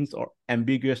findings or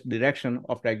ambiguous direction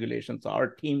of regulation. So our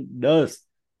team does,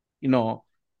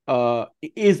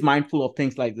 is mindful of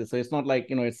things like this. So it's not like,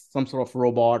 it's some sort of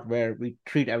robot where we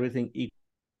treat everything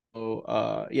equal.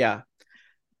 So yeah.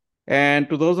 And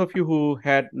to those of you who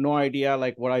had no idea,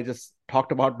 like what I just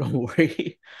talked about, don't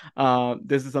worry.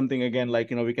 This is something, again, like,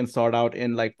 we can sort out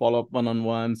in like follow-up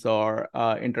one-on-ones or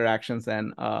interactions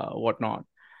and whatnot.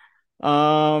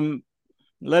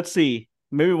 Let's see.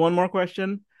 Maybe one more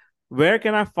question. Where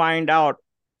can I find out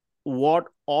what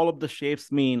all of the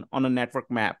shapes mean on a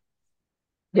network map?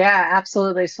 Yeah,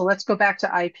 absolutely. So let's go back to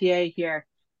IPA here.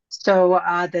 So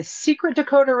the secret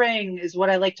decoder ring is what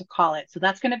I like to call it. So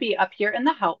that's going to be up here in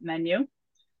the help menu.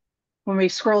 When we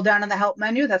scroll down in the help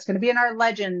menu, that's going to be in our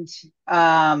legend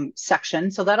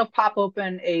section. So that'll pop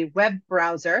open a web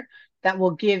browser that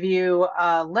will give you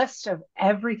a list of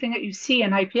everything that you see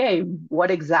in IPA,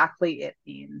 what exactly it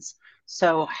means.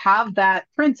 So have that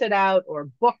printed out or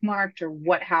bookmarked or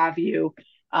what have you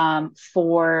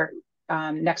for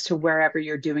next to wherever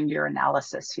you're doing your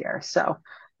analysis here. So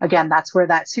again, that's where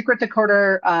that secret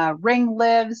decoder ring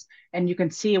lives, and you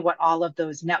can see what all of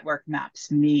those network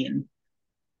maps mean.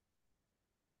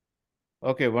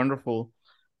 Okay, wonderful.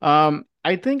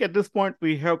 I think at this point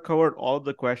we have covered all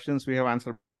the questions. We have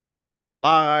answered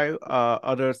live.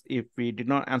 Others, if we did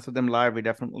not answer them live, we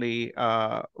definitely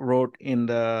wrote in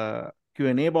the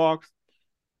Q&A box.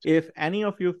 If any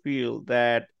of you feel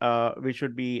that we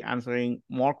should be answering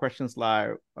more questions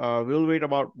live, we'll wait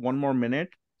about 1 more minute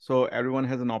so everyone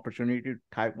has an opportunity to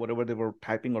type whatever they were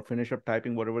typing or finish up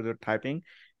typing whatever they're typing,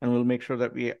 and we'll make sure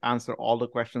that we answer all the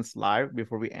questions live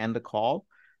before we end the call.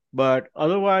 But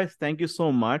otherwise, thank you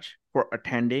so much for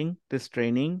attending this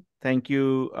training. Thank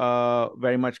you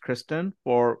very much, Kristen,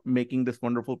 for making this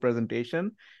wonderful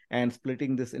presentation and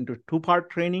splitting this into two-part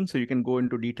training so you can go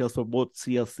into details for both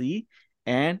CLC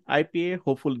and IPA.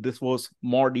 Hopefully, this was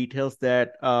more details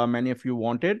that many of you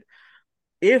wanted.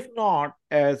 If not,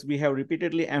 as we have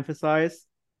repeatedly emphasized,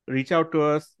 reach out to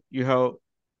us. You have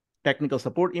technical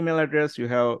support email address, you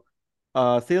have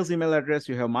sales email address,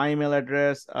 you have my email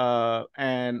address,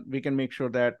 and we can make sure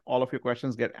that all of your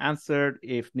questions get answered.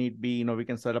 If need be, we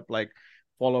can set up like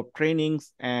follow-up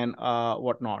trainings and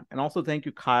whatnot. And also thank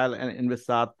you, Kyle and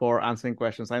Invisat, for answering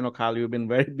questions. I know, Kyle, you've been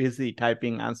very busy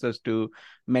typing answers to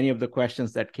many of the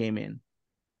questions that came in.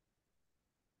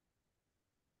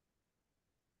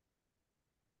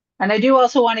 And I do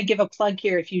also want to give a plug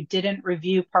here. If you didn't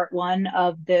review part one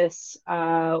of this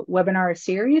webinar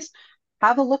series,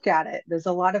 have a look at it. There's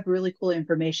a lot of really cool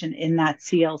information in that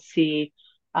CLC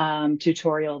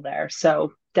tutorial there.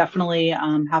 So definitely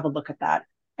have a look at that.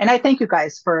 And I thank you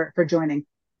guys for joining.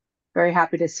 Very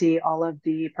happy to see all of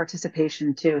the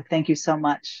participation too. Thank you so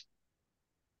much.